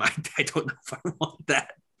beat them, I don't know if I want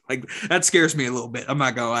that. That scares me a little bit. I'm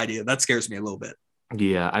not going to lie to you. That scares me a little bit.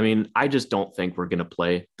 Yeah. I mean, I just don't think we're going to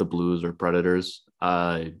play the Blues or Predators.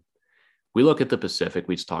 We look at the Pacific.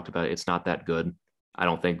 We just talked about it. It's not that good. I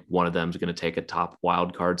don't think one of them is going to take a top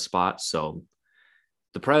wild card spot. So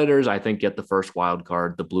the Predators, I think, get the first wild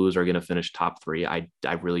card. The Blues are going to finish top 3. I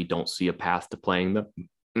really don't see a path to playing them.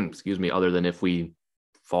 Other than if we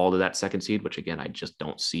fall to that 2nd seed, which again, I just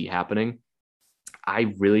don't see happening. I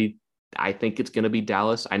think it's going to be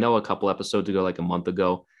Dallas. I know a couple episodes ago, like a month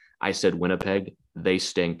ago, I said Winnipeg. They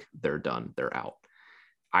stink. They're done. They're out.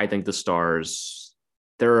 I think the Stars,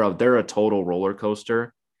 they're a total roller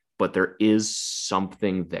coaster, but there is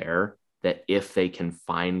something there that if they can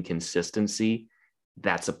find consistency,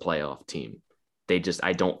 that's a playoff team.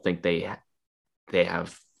 I don't think they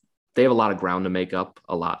have a lot of ground to make up.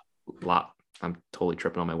 A lot. I'm totally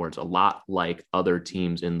tripping on my words. A lot like other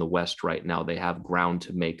teams in the West right now, they have ground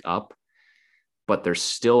to make up, but they're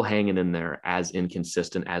still hanging in there as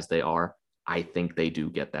inconsistent as they are. I think they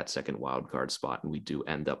do get that 2nd wild card spot, and we do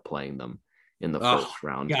end up playing them in the first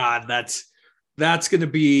round. God, that's going to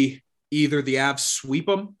be either the Avs sweep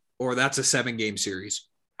them or that's a 7-game series.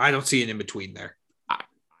 I don't see an in between there.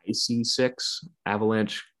 I see 6.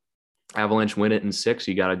 Avalanche win it in 6.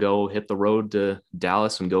 You got to go hit the road to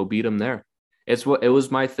Dallas and go beat them there. It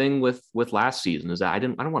was my thing with last season, is that I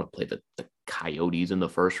don't want to play the Coyotes in the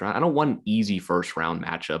first round. I don't want an easy first round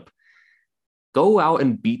matchup. Go out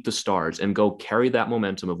and beat the Stars and go carry that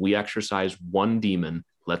momentum. If we exercise one demon,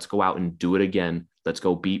 let's go out and do it again. Let's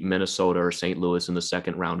go beat Minnesota or St. Louis in the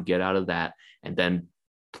 2nd round, get out of that, and then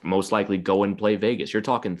most likely go and play Vegas. You're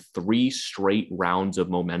talking 3 straight rounds of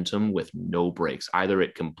momentum with no breaks. Either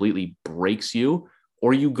it completely breaks you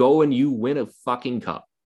or you go and you win a fucking cup.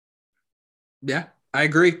 Yeah, I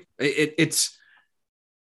agree. It's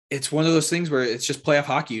one of those things where it's just playoff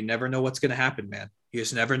hockey. You never know what's going to happen, man. You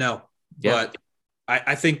just never know. Yeah. But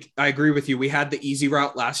I think I agree with you. We had the easy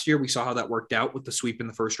route last year. We saw how that worked out with the sweep in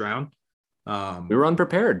the first round. We were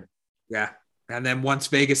unprepared. Yeah. And then once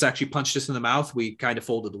Vegas actually punched us in the mouth, we kind of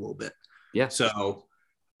folded a little bit. Yeah. So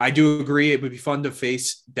I do agree. It would be fun to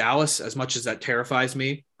face Dallas, as much as that terrifies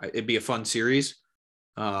me. It'd be a fun series.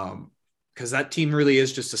 Because that team really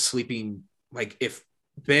is just a sleeping, if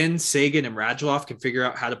Ben, Sagan, and Radulov can figure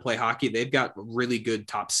out how to play hockey, they've got really good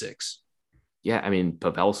top 6. Yeah, I mean,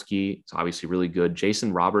 Pavelski is obviously really good.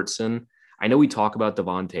 Jason Robertson, I know we talk about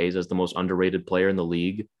Devon Toews as the most underrated player in the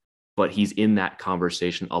league, but he's in that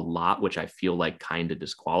conversation a lot, which I feel like kind of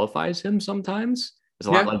disqualifies him sometimes. It's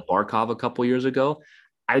a lot like Barkov a couple years ago.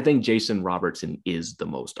 I think Jason Robertson is the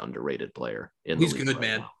most underrated player in the league. He's good, right,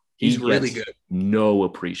 man. Now. He's really good. No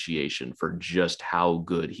appreciation for just how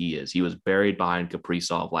good he is. He was buried behind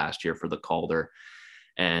Kaprizov last year for the Calder,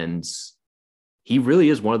 and he really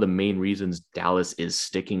is one of the main reasons Dallas is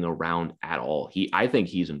sticking around at all. I think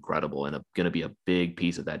he's incredible and going to be a big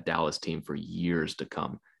piece of that Dallas team for years to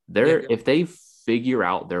come. If they figure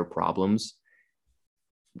out their problems,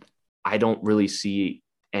 I don't really see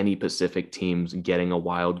any Pacific teams getting a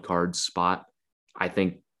wild card spot. I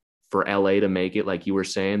think for LA to make it, like you were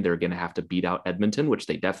saying, they're going to have to beat out Edmonton, which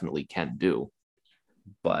they definitely can do.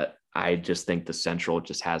 But I just think the Central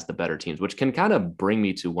just has the better teams, which can kind of bring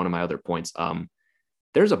me to one of my other points.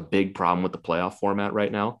 There's a big problem with the playoff format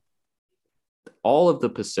right now. All of the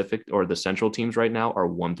Pacific or the Central teams right now are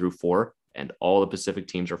 1 through 4, and all the Pacific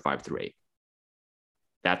teams are 5 through 8.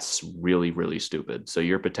 That's really, really stupid. So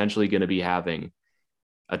you're potentially going to be having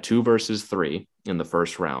a 2 versus 3 in the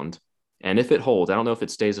first round. And if it holds, I don't know if it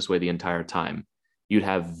stays this way the entire time, you'd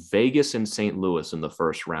have Vegas and St. Louis in the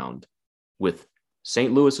first round, with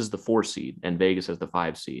St. Louis as the 4 seed and Vegas as the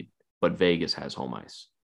 5 seed, but Vegas has home ice.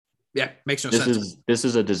 Yeah, makes no sense. This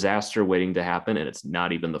is a disaster waiting to happen, and it's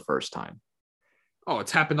not even the first time. Oh,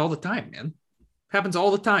 it's happened all the time, man. Happens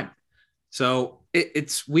all the time. So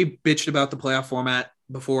we bitched about the playoff format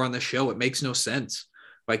before on the show. It makes no sense.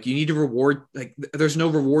 Like, you need to reward, like, there's no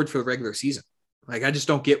reward for the regular season. Like, I just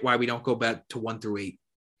don't get why we don't go back to 1 through 8.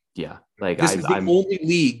 Yeah. Like, this is the only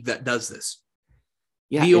league that does this.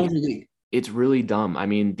 Yeah. The only league. It's really dumb. I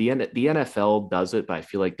mean, the NFL does it, but I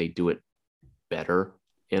feel like they do it better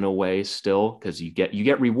in a way still, because you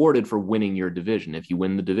get rewarded for winning your division. If you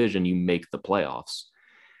win the division, you make the playoffs.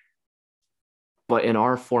 But in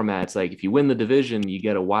our format, it's like, if you win the division, you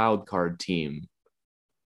get a wild card team.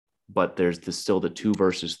 But there's still the 2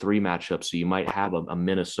 versus 3 matchup. So you might have a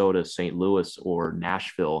Minnesota, St. Louis, or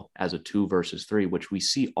Nashville as a 2 versus 3, which we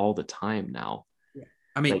see all the time now. Yeah.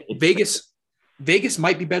 I mean, like, Vegas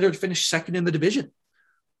might be better to finish second in the division.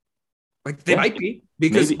 Like, they might be,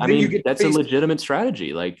 because that's a legitimate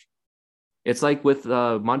strategy. Like, it's like with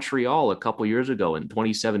Montreal a couple years ago in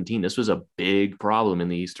 2017. This was a big problem in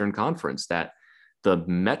the Eastern Conference, that the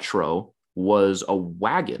Metro was a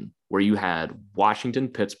wagon where you had Washington,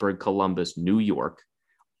 Pittsburgh, Columbus, New York,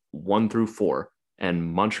 1 through 4,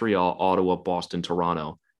 and Montreal, Ottawa, Boston,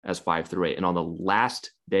 Toronto as 5 through 8. And on the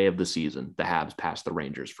last day of the season, the Habs passed the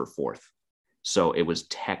Rangers for 4th. So it was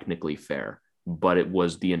technically fair, but it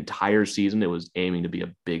was the entire season. It was aiming to be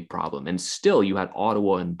a big problem. And still, you had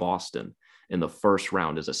Ottawa and Boston in the first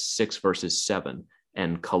round as a 6 versus 7,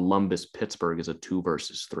 and Columbus, Pittsburgh is a 2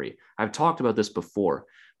 versus 3. I've talked about this before,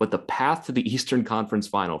 but the path to the Eastern Conference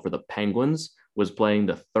Final for the Penguins was playing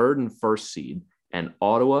the 3rd and 1st seed, and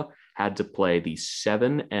Ottawa had to play the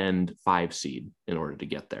 7 and 5 seed in order to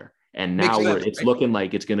get there. And now it's looking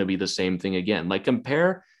like it's going to be the same thing again. Like,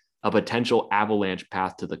 compare a potential Avalanche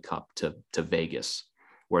path to the Cup to Vegas,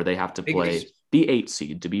 where they have to play the 8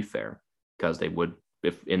 seed, to be fair, because they would,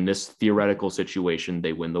 if in this theoretical situation,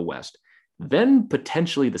 they win the West, then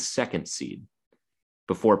potentially the 2nd seed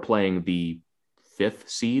before playing the 5th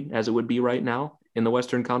seed, as it would be right now in the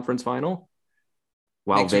Western Conference Final,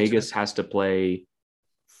 while Vegas has to play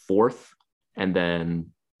 4th and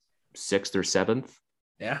then 6th or 7th.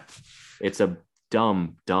 Yeah. It's a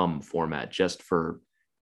dumb format just for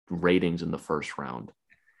ratings in the first round.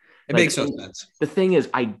 It makes no sense. The thing is,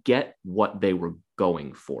 I get what they were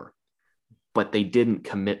going for, but they didn't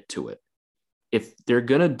commit to it. If they're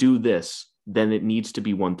going to do this, then it needs to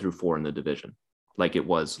be 1 through 4 in the division, like it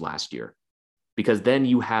was last year, because then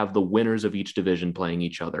you have the winners of each division playing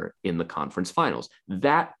each other in the conference finals.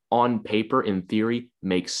 That, on paper, in theory,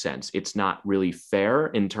 makes sense. It's not really fair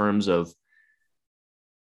in terms of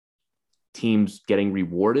teams getting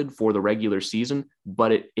rewarded for the regular season,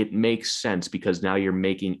 but it makes sense because now you're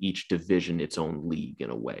making each division its own league in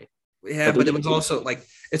a way. Yeah, but it was also like,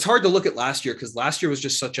 it's hard to look at last year because last year was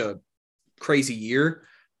just such a crazy year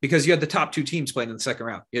because you had the top 2 teams playing in the second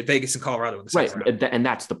round. You had Vegas and Colorado in the second round. And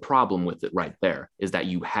that's the problem with it right there, is that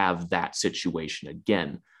you have that situation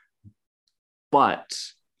again. But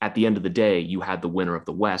at the end of the day, you had the winner of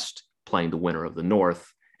the West playing the winner of the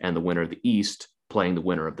North, and the winner of the East playing the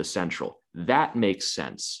winner of the Central. That makes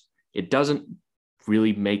sense. It doesn't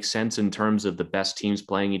really make sense in terms of the best teams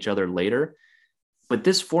playing each other later, but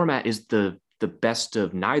this format is the best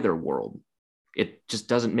of neither world. It just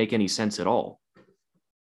doesn't make any sense at all.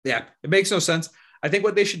 Yeah, it makes no sense. I think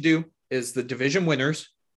what they should do is the division winners,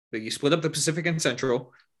 that you split up the Pacific and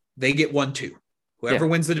Central, they get 1-2. Whoever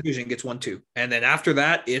wins the division gets 1-2. And then after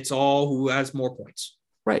that, it's all who has more points.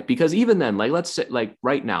 Right. Because even then, like, let's say, like,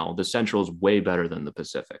 right now, the Central is way better than the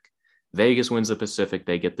Pacific. Vegas wins the Pacific,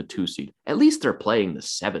 they get the 2 seed. At least they're playing the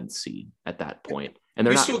 7th seed at that point. And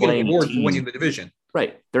they're not playing a team, for winning the division.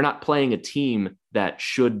 Right. They're not playing a team that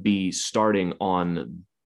should be starting on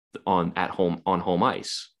home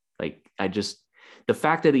ice. Like, the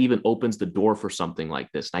fact that it even opens the door for something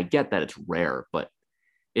like this, and I get that it's rare, but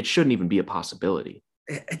it shouldn't even be a possibility.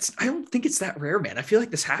 I don't think it's that rare, man. I feel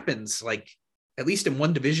like this happens like at least in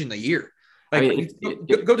one division a year. Like, I mean,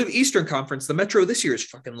 go to the Eastern Conference. The Metro this year is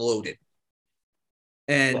fucking loaded,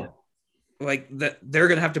 and like that they're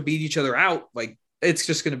gonna have to beat each other out. Like,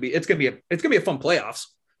 it's gonna be a fun playoffs.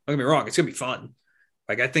 Don't get me wrong, it's gonna be fun.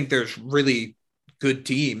 Like, I think there's really good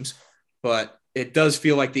teams, but it does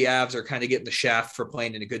feel like the Avs are kind of getting the shaft for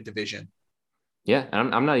playing in a good division. Yeah,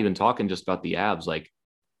 and I'm not even talking just about the Avs. Like,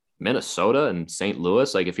 Minnesota and St.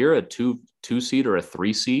 Louis. Like, if you're a two seed or a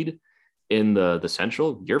 3 seed in the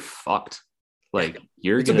Central, you're fucked. Like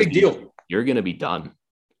you're It's a gonna big deal. You're gonna be done.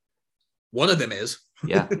 One of them is.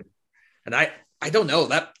 Yeah. And I don't know,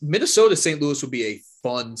 that Minnesota St. Louis would be a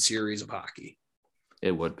fun series of hockey.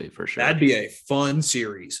 It would be for sure. That'd be a fun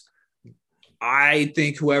series. I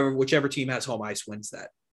think whichever team has home ice wins that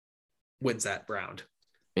round.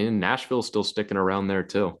 And Nashville's still sticking around there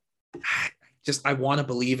too. I want to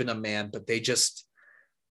believe in them, man, but they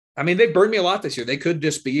burned me a lot this year. They could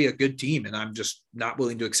just be a good team, and I'm just not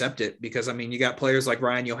willing to accept it because, you got players like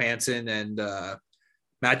Ryan Johansson and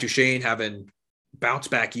Matt Duchene having bounce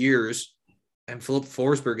back years, and Philip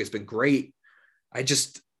Forsberg has been great. I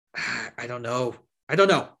don't know.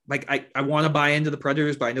 Like, I want to buy into the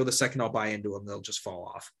Predators, but I know the second I'll buy into them, they'll just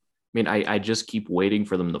fall off. I just keep waiting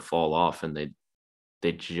for them to fall off, and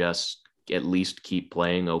they just at least keep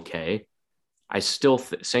playing okay. I still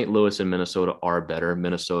St. Louis and Minnesota are better.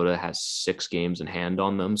 Minnesota has 6 games in hand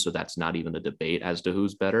on them, so that's not even a debate as to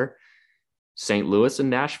who's better. St. Louis and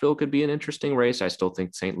Nashville could be an interesting race. I still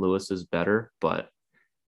think St. Louis is better, but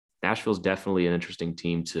Nashville's definitely an interesting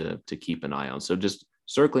team to keep an eye on. So just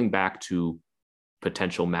circling back to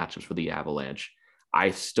potential matchups for the Avalanche,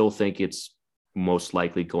 I still think it's most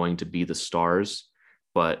likely going to be the Stars,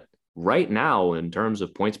 but right now, in terms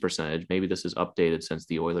of points percentage, maybe this is updated since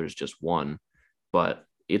the Oilers just won, but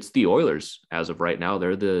it's the Oilers as of right now.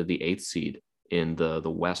 They're the 8th seed in the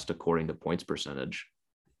West according to points percentage.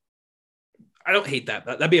 I don't hate that.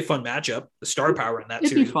 That'd be a fun matchup. The star power in that It'd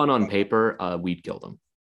series. be fun on paper. We'd kill them.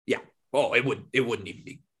 Yeah. Oh, it wouldn't even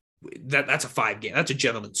be. That's a 5 game. That's a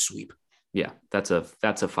gentleman's sweep. Yeah, that's a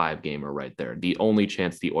 5-gamer right there. The only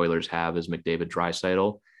chance the Oilers have is McDavid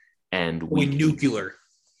Draisaitl, and nuclear.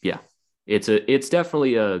 Yeah, it's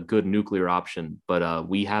definitely a good nuclear option, but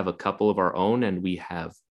we have a couple of our own, and we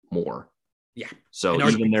have more. Yeah. So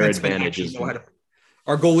even their advantage is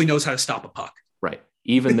our goalie knows how to stop a puck. Right.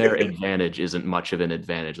 Even their advantage isn't much of an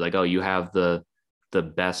advantage. Like, oh, you have the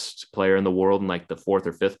best player in the world and like the 4th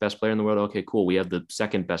or 5th best player in the world. Okay, cool. We have the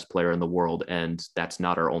 2nd best player in the world, and that's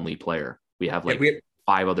not our only player. We have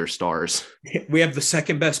 5 other stars. We have the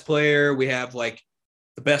 2nd best player. We have like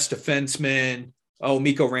the best defenseman. Oh,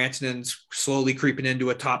 Mikko Rantanen's slowly creeping into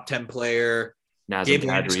a top 10 player. Nazem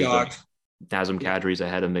Kadri's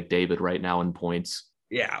ahead of McDavid right now in points.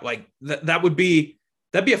 Yeah, like that'd be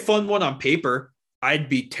a fun one on paper. I'd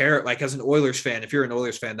be like as an Oilers fan, if you're an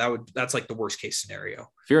Oilers fan, that's like the worst case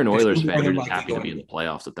scenario. If you're an Oilers fan, you're just happy to be in the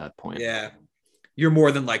playoffs at that point. Yeah. You're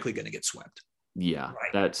more than likely going to get swept. Yeah.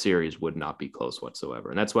 Right. That series would not be close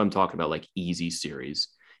whatsoever. And that's what I'm talking about, like easy series.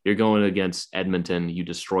 You're going against Edmonton, you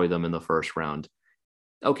destroy them in the first round.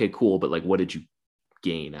 Okay, cool. But like, what did you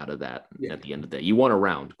gain out of that at the end of the day? You won a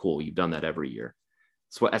round. Cool. You've done that every year.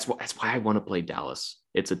 That's why I want to play Dallas.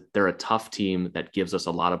 They're a tough team that gives us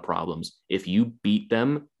a lot of problems. If you beat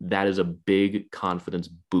them, that is a big confidence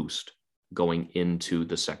boost going into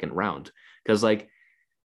the second round. Because like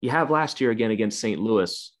you have last year again against St.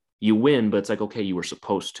 Louis, you win, but it's like, okay, you were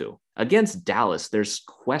supposed to. Against Dallas, there's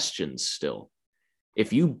questions still.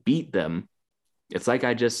 If you beat them, it's like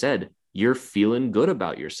I just said, you're feeling good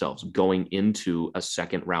about yourselves going into a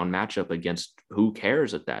second round matchup against who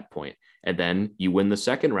cares at that point. And then you win the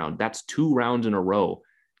second round. That's 2 rounds in a row.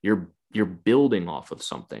 You're building off of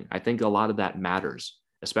something. I think a lot of that matters,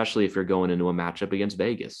 especially if you're going into a matchup against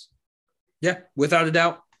Vegas. Yeah, without a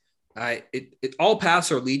doubt. All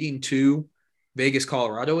paths are leading to Vegas,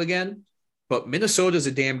 Colorado again, but Minnesota's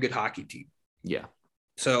a damn good hockey team. Yeah.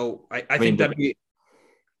 So I think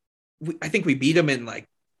we beat them in like,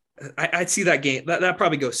 I'd see that game. That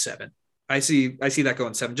probably goes 7. I see that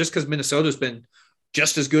going 7 just because Minnesota's been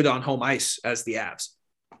just as good on home ice as the Avs.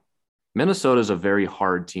 Minnesota's a very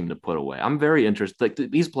hard team to put away. I'm very interested. Like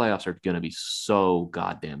these playoffs are going to be so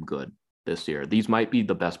goddamn good this year. These might be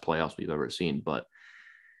the best playoffs we've ever seen, but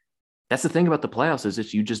that's the thing about the playoffs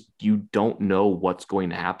is you don't know what's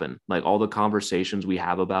going to happen. Like all the conversations we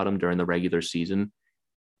have about them during the regular season,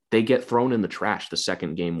 they get thrown in the trash the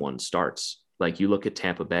second game 1 starts. Like you look at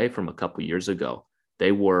Tampa Bay from a couple years ago,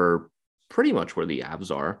 they were pretty much where the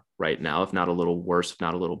Avs are right now, if not a little worse, if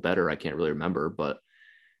not a little better. I can't really remember, but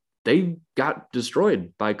they got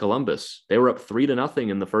destroyed by Columbus. They were up 3-0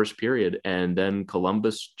 in the first period, and then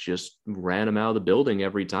Columbus just ran them out of the building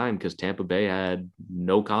every time because Tampa Bay had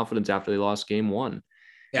no confidence after they lost game 1.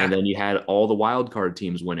 Yeah. And then you had all the wild card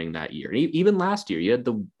teams winning that year. Even last year, you had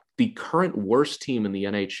the current worst team in the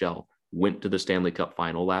NHL went to the Stanley Cup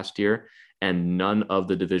final last year, and none of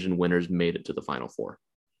the division winners made it to the Final Four.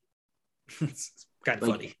 It's kind of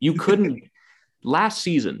funny. You couldn't last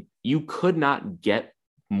season, you could not get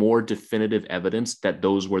more definitive evidence that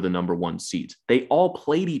those were the number 1 seeds. They all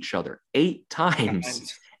played each other 8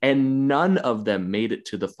 times and none of them made it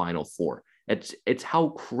to the Final Four. It's how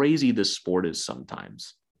crazy this sport is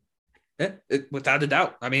sometimes. Without a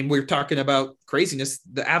doubt. I mean, we're talking about craziness.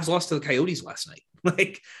 The Avs lost to the Coyotes last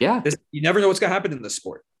night. You never know what's going to happen in this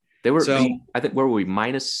sport. They were, I think, where were we?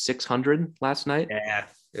 Minus 600 last night. Yeah,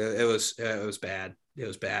 it was bad. It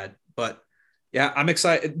was bad. But yeah, I'm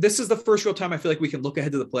excited. This is the first real time I feel like we can look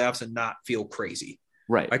ahead to the playoffs and not feel crazy.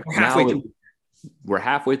 Right. Like we're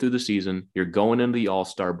halfway through the season. You're going into the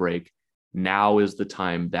All-Star break. Now is the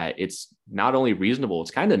time that it's not only reasonable,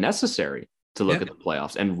 it's kind of necessary to look at the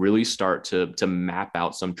playoffs and really start to map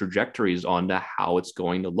out some trajectories onto how it's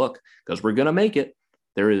going to look, because we're going to make it.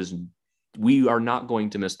 We are not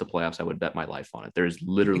going to miss the playoffs. I would bet my life on it. There's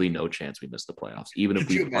literally no chance we miss the playoffs, even if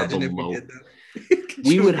we are below.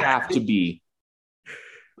 We would have to be.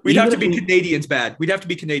 We'd have to be Canadians bad. We'd have to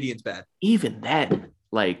be Canadians bad. Even then,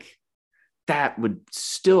 that would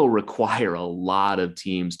still require a lot of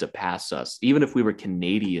teams to pass us. Even if we were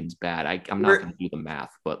Canadians bad, I'm not going to do the math,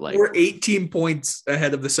 but we're 18 points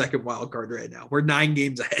ahead of the second wild card right now. We're 9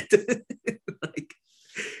 games ahead.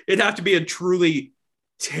 It'd have to be a truly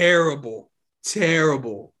terrible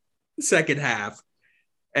second half.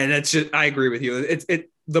 And that's just, I agree with you.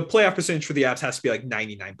 The playoff percentage for the Avs has to be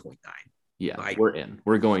 99.9. Yeah, we're in.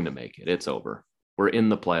 We're going to make it. It's over. We're in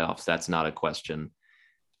the playoffs. That's not a question.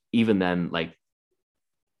 Even then,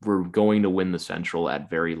 we're going to win the Central at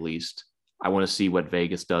very least. I want to see what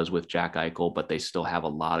Vegas does with Jack Eichel, but they still have a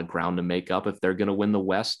lot of ground to make up if they're going to win the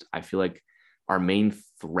West. I feel like our main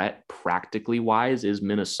threat, practically wise, is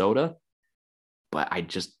Minnesota, but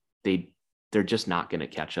they're just not going to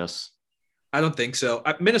catch us. I don't think so.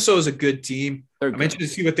 Minnesota is a good team. I'm interested to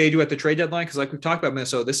see what they do at the trade deadline, because we've talked about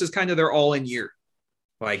Minnesota, this is kind of their all-in year.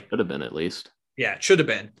 Should have been at least. Yeah, it should have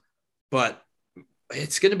been, but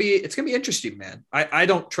it's gonna be interesting, man. I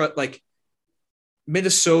don't trust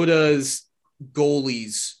Minnesota's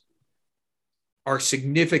goalies are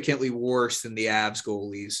significantly worse than the Avs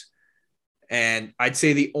goalies, and I'd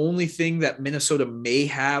say the only thing that Minnesota may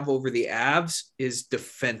have over the Avs is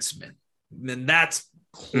defensemen, and that's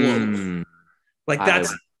close. I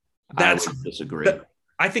would disagree.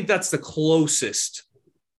 I think that's the closest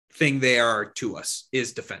thing they are to us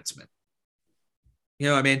is defensemen. You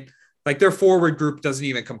know what I mean? Their forward group doesn't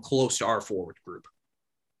even come close to our forward group.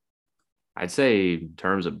 I'd say in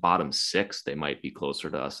terms of bottom 6, they might be closer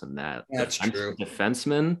to us than that. That's true.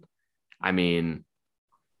 Defensemen, I mean,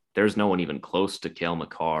 there's no one even close to Cale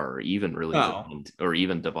Makar or even or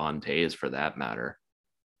even Devon Toews for that matter.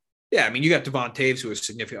 Yeah, I mean, you got Devon Toews, who is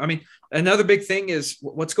significant. I mean, another big thing is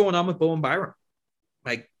what's going on with Bowen Byram.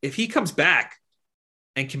 If he comes back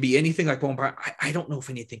and can be anything like Bowen Byram, I don't know if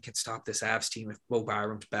anything can stop this Avs team if Bo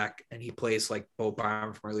Byram's back and he plays like Bo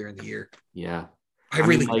Byram from earlier in the year. Yeah. I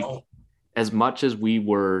really don't. As much as we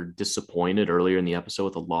were disappointed earlier in the episode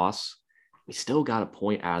with a loss, we still got a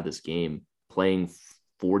point out of this game playing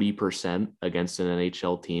 40% against an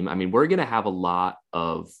NHL team. I mean, we're going to have a lot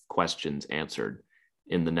of questions answered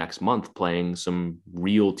in the next month playing some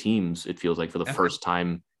real teams, it feels like, for the first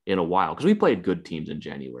time in a while. Because we played good teams in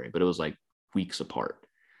January, but it was weeks apart.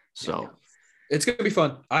 So it's going to be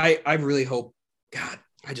fun. I really hope, God,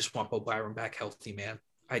 I just want Bo Byram back healthy, man.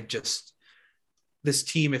 This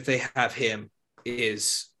team, if they have him,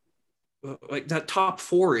 is that top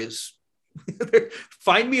 4 is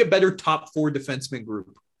find me a better top 4 defenseman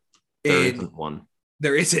group. There isn't one.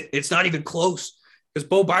 There isn't. It's not even close, because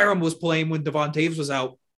Bo Byram was playing when Devon Toews was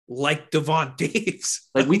out, like Devon Toews.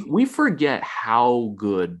 We forget how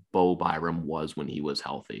good Bo Byram was when he was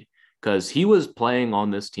healthy, because he was playing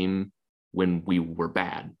on this team when we were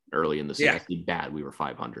bad early in the season. Actually bad. We were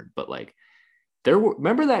 500, but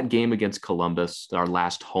remember that game against Columbus, our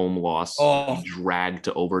last home loss, dragged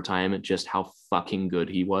to overtime, just how fucking good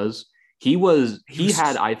he was. He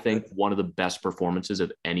had, I think, one of the best performances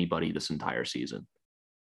of anybody this entire season.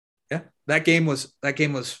 Yeah, that game was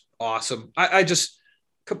awesome.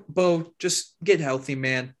 Bo, just get healthy,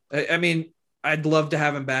 man. I mean, I'd love to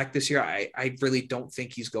have him back this year. I really don't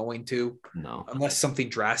think he's going to. No. Unless something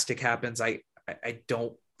drastic happens. I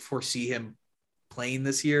don't foresee him playing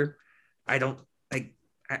this year.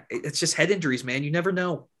 It's just head injuries, man. You never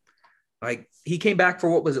know. He came back for,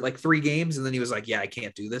 what was it, 3 games, and then he was like, yeah, I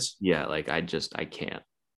can't do this. Yeah, I can't.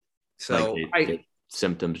 So the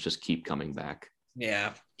symptoms just keep coming back.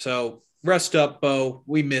 Yeah. So rest up, Bo.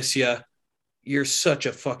 We miss you. You're such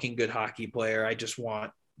a fucking good hockey player. I just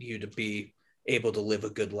want you to be able to live a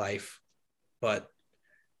good life. But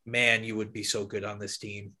man, you would be so good on this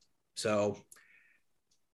team. So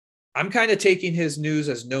I'm kind of taking his news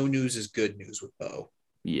as no news is good news with Bo.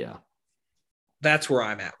 Yeah. That's where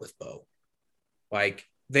I'm at with Bo.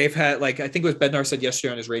 they've had, like, I think it was Bednar said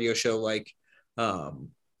yesterday on his radio show, like, no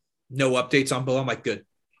updates on Bo. I'm like, good.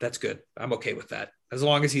 That's good. I'm okay with that. As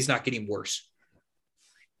long as he's not getting worse.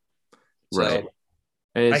 Right. So,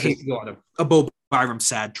 I hate to go on a Bo Byram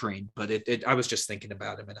sad train, but I was just thinking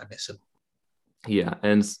about him and I miss him. Yeah,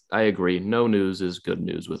 and I agree. No news is good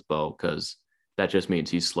news with Bo because that just means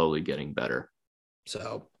he's slowly getting better.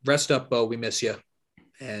 So rest up, Bo. We miss you,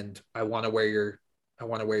 and I want to wear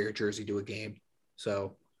your jersey to a game.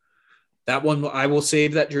 So that one, I will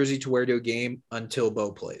save that jersey to wear to a game until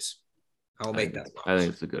Bo plays. I'll make that promise. I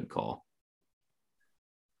think it's a good call,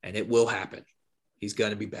 and it will happen. He's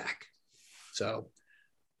going to be back. So,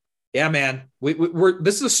 yeah, man, we're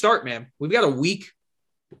this is a start, man. We've got a week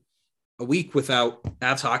without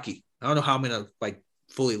Avs hockey. I don't know how I'm going to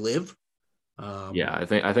fully live. Yeah,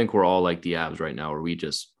 I think we're all like the Avs right now, where we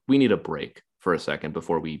need a break for a second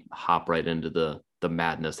before we hop right into the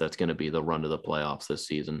madness that's going to be the run to the playoffs this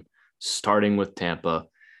season, starting with Tampa,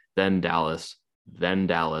 then Dallas, then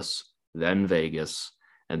Vegas,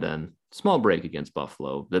 and then small break against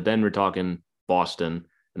Buffalo. But then we're talking Boston,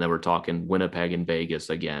 and then we're talking Winnipeg and Vegas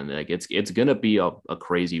again. Like it's going to be a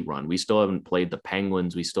crazy run. We still haven't played the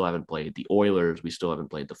Penguins. We still haven't played the Oilers. We still haven't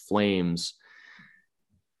played the Flames.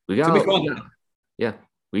 We got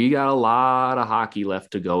a lot of hockey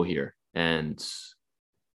left to go here. And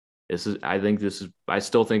I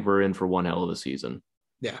still think we're in for one hell of a season.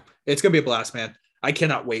 Yeah, it's going to be a blast, man. I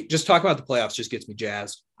cannot wait. Just talking about the playoffs just gets me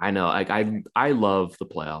jazzed. I know. I love the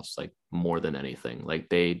playoffs more than anything.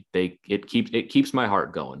 It keeps my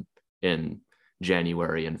heart going in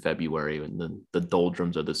January and February and the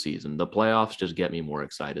doldrums of the season. The playoffs just get me more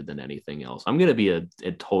excited than anything else. I'm going to be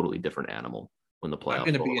a totally different animal when the playoffs.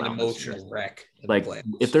 I'm going to be an emotional wreck.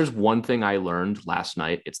 If there's one thing I learned last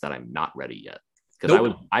night, it's that I'm not ready yet.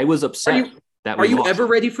 Because I was upset. Are you ever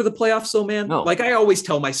ready for the playoffs though, man? No. I always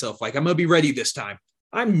tell myself, I'm going to be ready this time.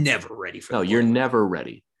 I'm never ready for the playoffs. You're never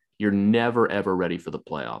ready. You're never, ever ready for the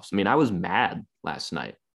playoffs. I mean, I was mad last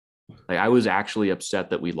night. I was actually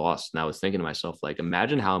upset that we lost. And I was thinking to myself,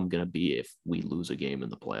 imagine how I'm going to be if we lose a game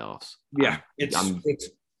in the playoffs. Yeah.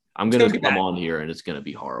 I'm going to come on here and it's going to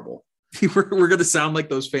be horrible. We're going to sound like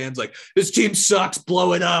those fans, this team sucks,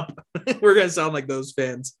 blow it up. We're going to sound like those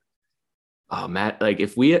fans. Oh, Matt,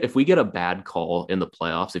 if we get a bad call in the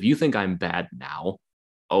playoffs, if you think I'm bad now,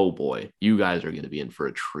 oh boy, you guys are going to be in for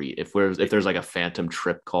a treat. If there's a phantom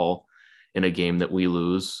trip call in a game that we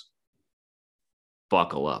lose,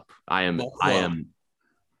 buckle up. I am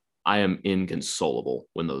inconsolable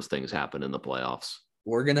when those things happen in the playoffs.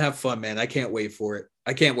 We're going to have fun, man. I can't wait for it.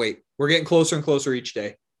 I can't wait. We're getting closer and closer each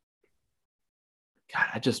day. God,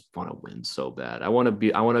 I just want to win so bad. I want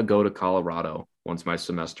to go to Colorado once my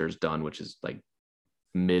semester's done, which is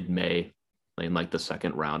mid-May, in the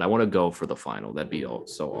second round. I want to go for the final. That'd be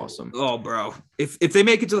so awesome. Oh, bro. If they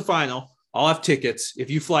make it to the final, I'll have tickets. If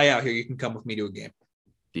you fly out here, you can come with me to a game.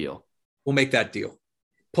 Deal. We'll make that deal.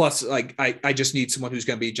 Plus, I just need someone who's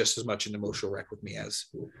going to be just as much an emotional wreck with me as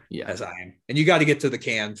I am. And you got to get to the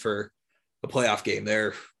can for the playoff game.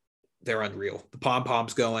 They're unreal. The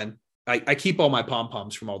pom-poms going. I keep all my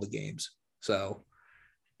pom-poms from all the games. So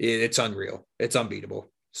it's unreal. It's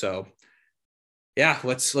unbeatable. So yeah,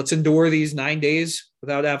 let's endure these 9 days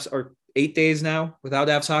without Avs, or 8 days now without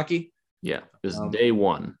Avs hockey. Yeah. This is day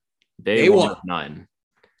one of 9.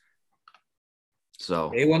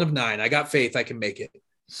 So day 1 of 9. I got faith I can make it.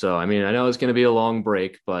 So, I mean, I know it's going to be a long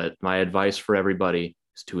break, but my advice for everybody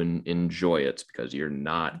is to enjoy it, because you're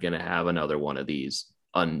not going to have another one of these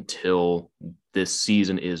until this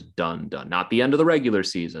season is done. Not the end of the regular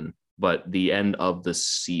season, but the end of the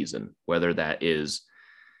season, whether that is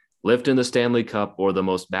lifting the Stanley Cup or the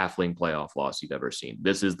most baffling playoff loss you've ever seen.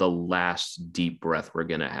 This is the last deep breath we're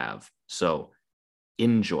going to have. So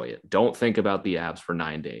enjoy it. Don't think about the Avs for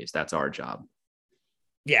 9 days. That's our job.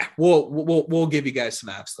 Yeah, we'll give you guys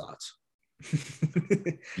some Avs thoughts.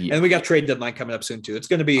 Yeah. And we got trade deadline coming up soon too. It's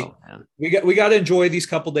going to be we got to enjoy these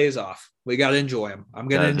couple days off. We got to enjoy them.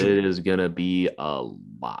 It is going to be a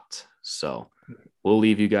lot. So we'll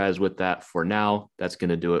leave you guys with that for now. That's going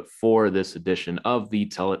to do it for this edition of the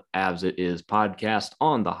Tell It Avs It Is podcast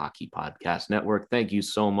on the Hockey Podcast Network. Thank you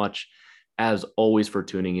so much, as always, for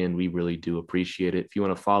tuning in. We really do appreciate it. If you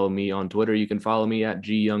want to follow me on Twitter, you can follow me at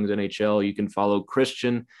GYoungsNHL. You can follow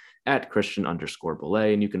Christian at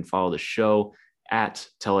Christian_Belay, and you can follow the show at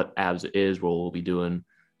Tell It Avs It Is, where we'll be doing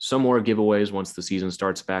some more giveaways once the season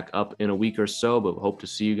starts back up in a week or so. But hope to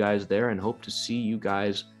see you guys there, and hope to see you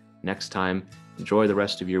guys next time. Enjoy the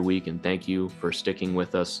rest of your week, and thank you for sticking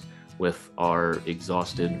with us with our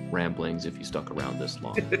exhausted ramblings. If you stuck around this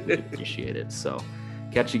long, we appreciate it. So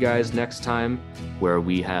catch you guys next time, where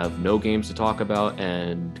we have no games to talk about,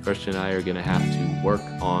 and Christian and I are going to have to work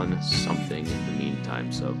on something in the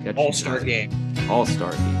meantime. So catch All-Star you guys. game.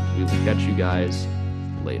 All-Star game. We will catch you guys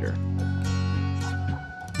later.